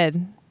 He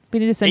did. We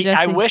need to send Jesse.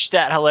 I wish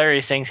that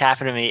hilarious things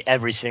happened to me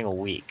every single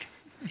week.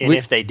 And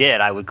if they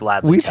did, I would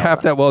gladly We tell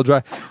tapped them. that well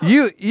dry.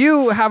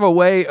 You have a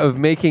way of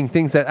making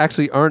things that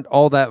actually aren't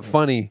all that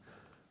funny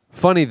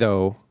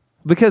though,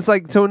 because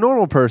like to a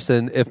normal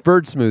person, if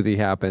Bird Smoothie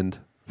happened,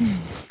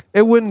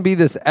 it wouldn't be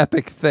this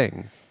epic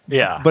thing.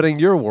 Yeah. But in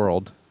your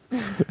world,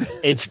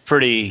 It's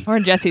pretty. Or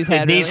in Jesse's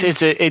head.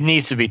 It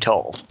needs to be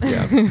told.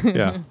 Yeah.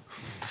 Yeah.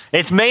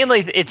 It's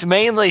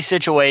mainly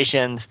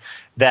situations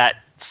that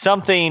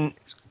something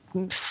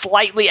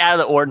slightly out of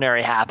the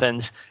ordinary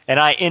happens, and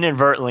I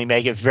inadvertently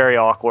make it very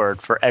awkward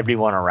for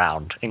everyone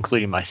around,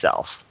 including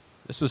myself.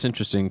 This was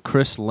interesting.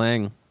 Chris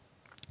Lang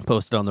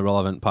posted on the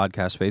Relevant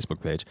Podcast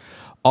Facebook page.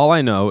 All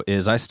I know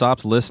is I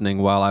stopped listening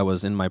while I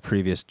was in my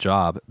previous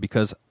job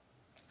because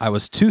I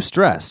was too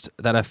stressed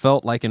that I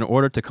felt like in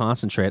order to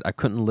concentrate, I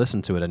couldn't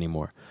listen to it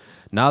anymore.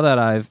 Now that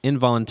I've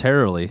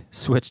involuntarily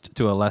switched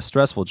to a less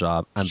stressful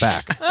job, I'm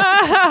back.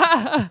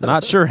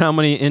 Not sure how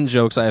many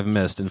in-jokes I have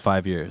missed in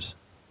 5 years.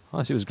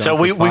 Oh, she was gone So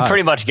for we 5.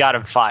 pretty much got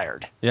him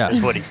fired. Yeah. Is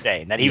what he's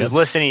saying. That he was Yes.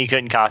 listening, he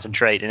couldn't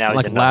concentrate, and now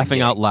like he's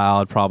laughing out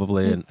loud,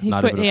 probably, and He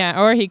not quit, able to,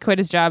 yeah, or he quit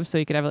his job so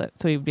he'd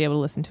be able to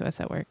listen to us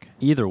at work.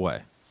 Either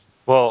way.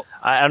 Well,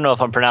 I don't know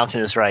if I'm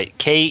pronouncing this right.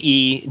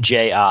 Keji.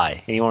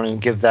 Anyone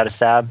want to give that a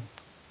stab?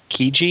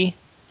 Keji?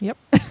 Yep.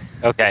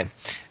 Okay.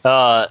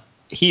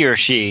 He or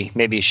she,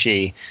 maybe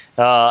she,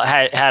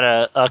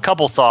 had a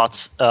couple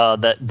thoughts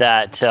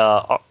that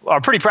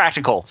are pretty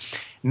practical.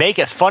 Make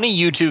a funny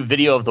YouTube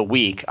video of the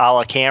week, a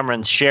la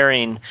Cameron's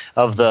sharing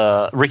of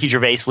the Ricky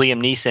Gervais, Liam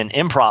Neeson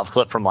improv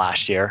clip from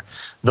last year,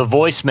 the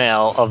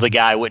voicemail of the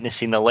guy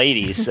witnessing the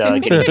ladies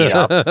getting beat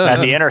up at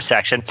the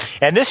intersection.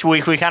 And this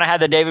week, we kind of had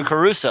the David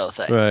Caruso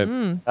thing.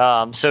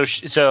 Right. So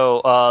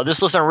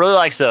this listener really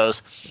likes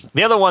those.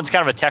 The other one's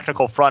kind of a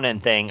technical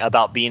front-end thing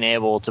about being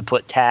able to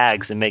put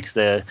tags and makes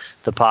the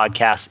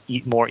podcast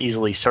more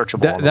easily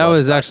searchable. on the That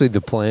was website. actually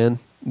the plan.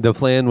 The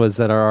plan was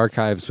that our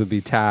archives would be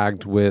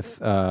tagged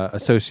with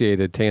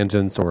associated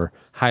tangents or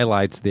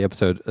highlights of the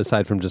episode,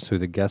 aside from just who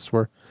the guests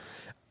were.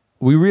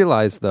 We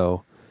realized,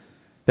 though,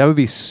 that would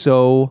be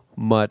so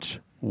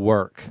much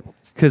work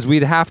because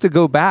we'd have to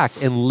go back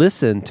and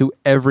listen to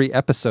every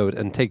episode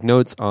and take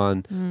notes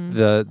on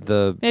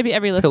the Maybe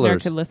every listener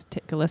pillars.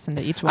 could listen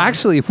to each one.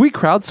 Actually, if we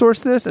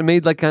crowdsourced this and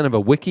made like kind of a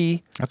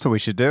wiki, that's what we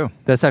should do.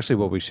 That's actually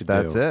what we should do.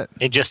 That's it.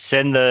 And just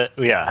send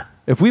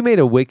If we made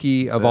a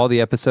wiki of all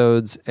the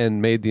episodes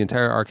and made the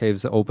entire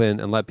archives open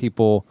and let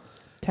people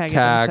Tag it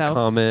tag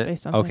themselves comment,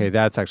 based on okay, things.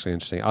 that's actually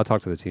interesting. I'll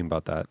talk to the team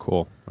about that.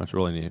 Cool. That's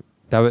really neat.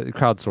 That would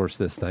crowdsource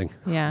this thing.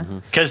 Yeah.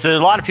 Because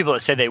there's a lot of people that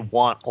say they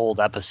want old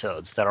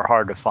episodes that are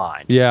hard to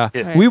find. Yeah,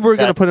 Right. we were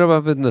going to That- put it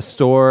up in the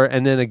store,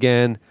 and then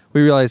again, we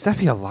realized that'd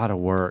be a lot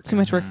of work. Too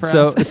much work for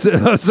so,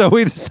 us. So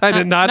we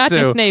decided not to. Not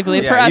just Snavely,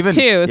 it's for us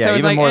too. Yeah, so it's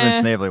even like, more than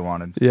Snavely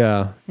wanted.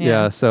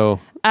 Yeah. So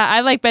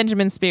I like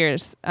Benjamin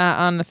Spears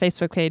on the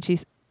Facebook page.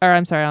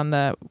 On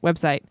the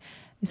website.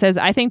 He says,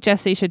 I think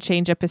Jesse should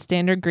change up his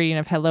standard greeting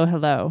of hello,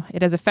 hello.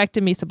 It has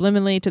affected me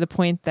subliminally to the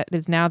point that it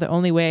is now the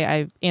only way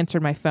I've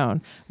answered my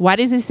phone. Why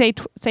does he say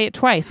it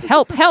twice?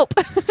 Help, help.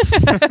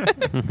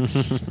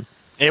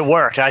 It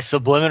worked. I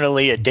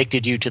subliminally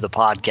addicted you to the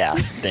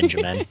podcast,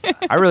 Benjamin.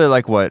 I really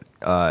like what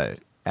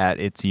at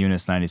It's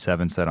Eunice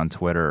 97 said on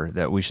Twitter,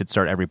 that we should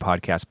start every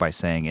podcast by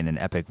saying in an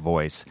epic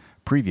voice,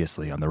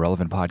 previously on the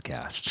Relevant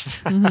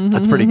Podcast.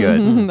 That's pretty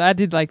good. I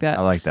did like that.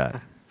 I like that.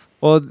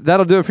 Well,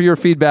 that'll do it for your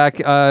feedback.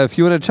 If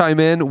you want to chime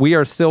in, we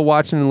are still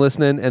watching and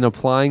listening and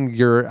applying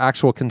your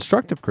actual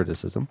constructive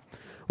criticism,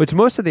 which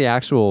most of the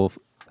actual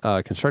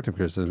constructive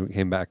criticism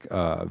came back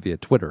via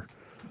Twitter.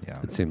 Yeah,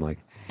 it seemed like.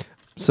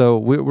 So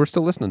we're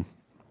still listening.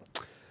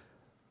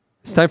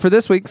 It's time for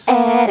this week's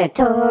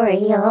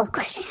Editorial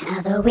question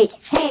of the week.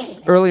 Hey.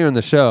 Earlier in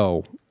the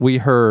show, we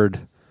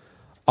heard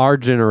our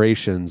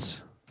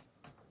generation's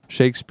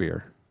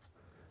Shakespeare,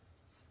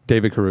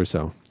 David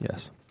Caruso.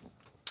 Yes.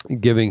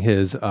 Giving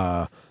his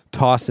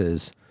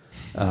tosses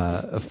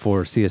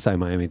for CSI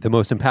Miami, the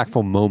most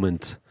impactful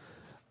moment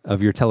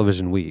of your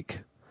television week.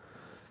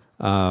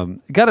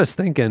 Got us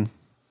thinking.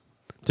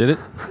 Did it?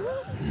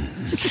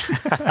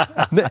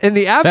 In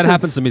the absence, That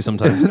happens to me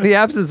sometimes. In the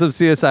absence of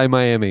CSI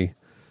Miami,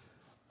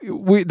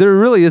 there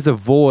really is a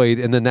void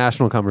in the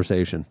national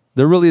conversation.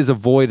 There really is a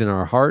void in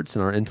our hearts,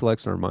 and our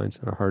intellects, and our minds,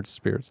 and our hearts,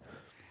 spirits.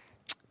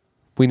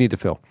 We need to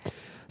fill.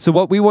 So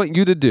what we want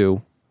you to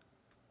do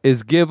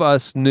is give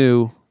us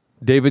new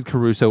David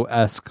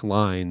Caruso-esque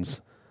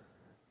lines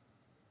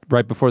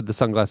right before the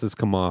sunglasses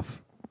come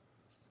off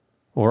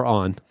or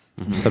on.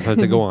 Sometimes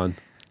they go on.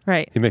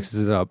 Right. He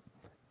mixes it up.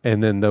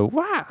 And then the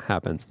wah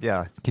happens.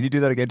 Yeah. Can you do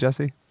that again,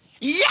 Jesse?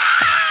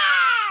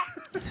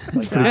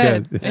 It's pretty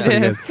good. It's pretty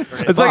good.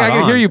 It's It's like I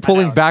can on. hear you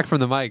pulling back from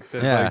the mic. To,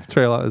 Yeah. like,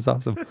 trail out. It's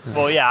awesome.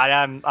 Well, yeah,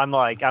 I'm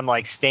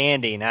like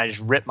standing. And I just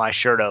ripped my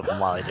shirt open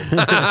while I did it.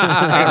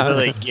 I can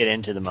really get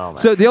into the moment.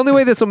 So the only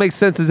way this will make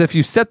sense is if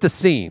you set the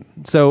scene.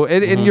 So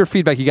in your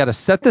feedback, you got to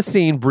set the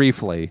scene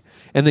briefly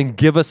and then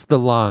give us the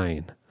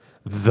line.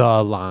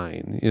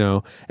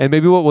 And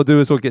maybe what we'll do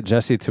is we'll get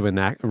Jesse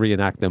to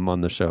reenact them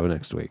on the show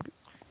next week.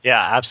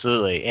 Yeah,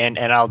 absolutely. And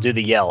I'll do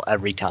the yell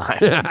every time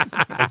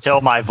until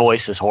my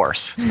voice is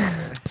hoarse.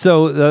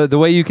 So the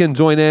way you can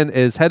join in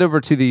is head over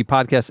to the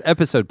podcast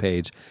episode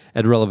page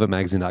at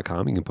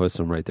relevantmagazine.com. You can post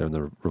them right there in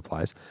the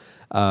replies.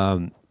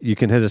 You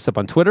can hit us up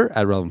on Twitter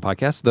at Relevant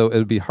Podcast, though it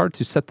would be hard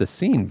to set the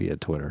scene via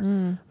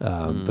Twitter.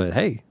 But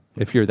hey,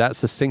 if you're that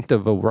succinct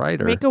of a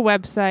writer, Make a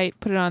website,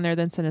 put it on there,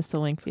 then send us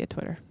the link via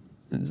Twitter.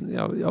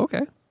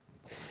 Okay.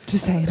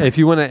 Just saying. If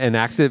you want to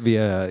enact it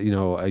via a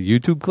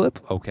YouTube clip,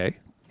 okay.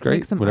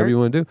 Great, whatever you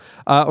want to do.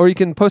 Or you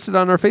can post it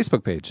on our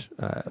Facebook page,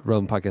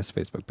 Relevant Podcast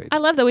Facebook page. I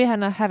love that we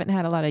haven't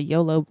had a lot of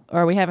YOLO,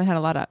 or we haven't had a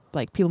lot of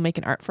like people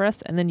making art for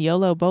us, and then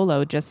YOLO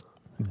Bolo just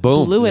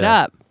blew it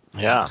up.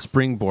 Yeah,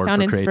 springboard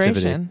Found for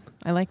creativity. inspiration.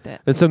 I liked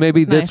it. And so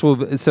maybe It's this nice.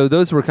 will. So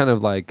those were kind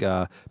of like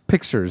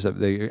pictures of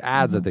the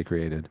ads that they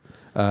created.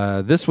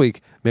 This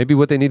week, maybe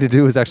what they need to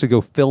do is actually go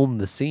film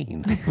the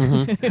scene.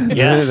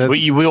 Yes,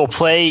 we will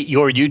play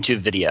your YouTube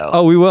video.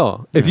 Oh, we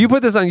will. If you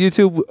put this on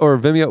YouTube or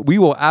Vimeo, we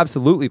will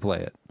absolutely play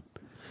it.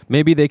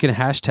 Maybe they can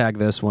hashtag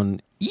this one.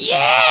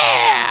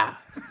 Yeah.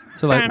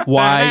 So like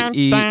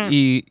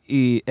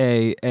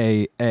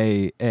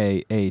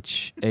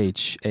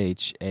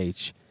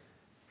YEEAAAAHHH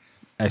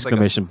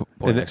exclamation point!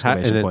 And then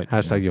Exclamation point!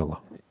 hashtag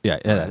YOLO. Yeah,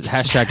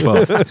 hashtag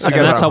both. And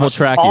that's how we'll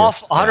track you.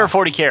 Off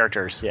 140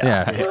 characters.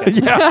 Yeah.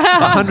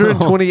 Yeah,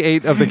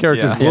 128 of the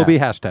characters will be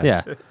hashtags.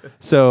 Yeah.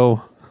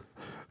 So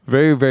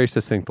very, very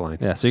succinct line.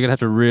 Yeah. So you're gonna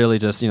have to really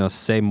just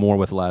say more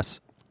with less.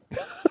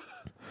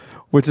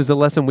 Which is a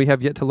lesson we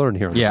have yet to learn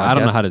here on the podcast. I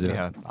don't know how to do it.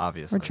 Yeah,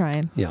 obviously. We're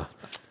trying. Yeah.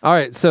 All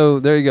right. So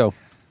there you go.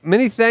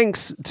 Many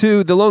thanks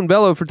to the Lone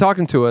Bellow for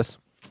talking to us.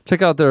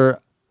 Check out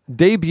their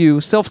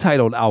debut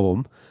self-titled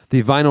album.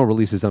 The vinyl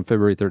releases on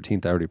February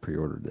 13th. I already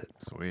pre-ordered it.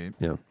 Sweet.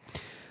 Yeah.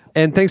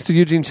 And thanks to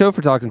Eugene Cho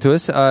for talking to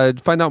us.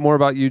 Find out more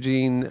about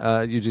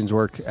Eugene's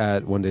work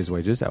at One Day's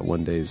Wages at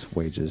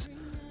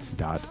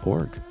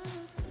onedayswages.org.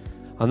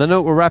 On that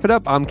note, we'll wrap it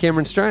up. I'm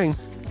Cameron Strang.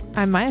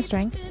 I'm Maya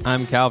Strang.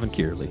 I'm Calvin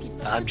Kearley.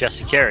 I'm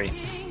Jesse Carey.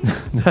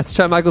 That's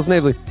Chad Michael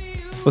Snavely.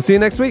 We'll see you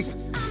next week. But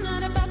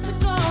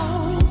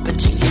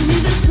you give me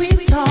the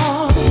sweet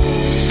talk,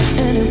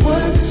 and it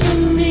works for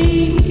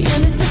me.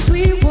 And it's the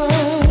sweet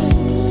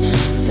words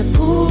that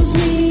pulls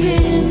me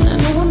in. I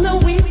know I'm the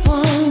weak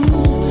one,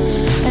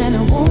 and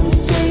I won't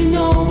say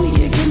no.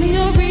 You give me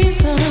a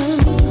reason,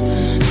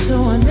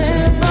 so I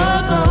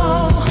never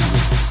go.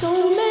 So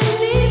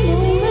many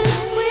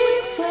moments we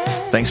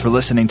play. Thanks for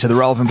listening to the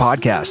Relevant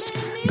Podcast.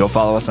 Go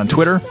follow us on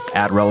Twitter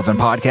at Relevant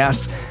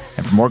Podcast.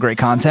 And for more great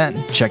content,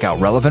 check out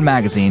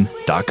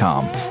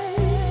relevantmagazine.com. Too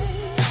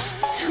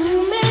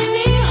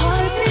many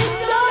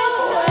heartbeats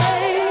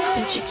away,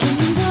 but you give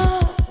me the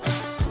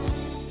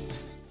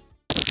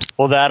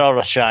Well, that ought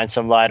to shine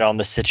some light on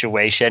the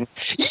situation.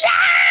 Yeah!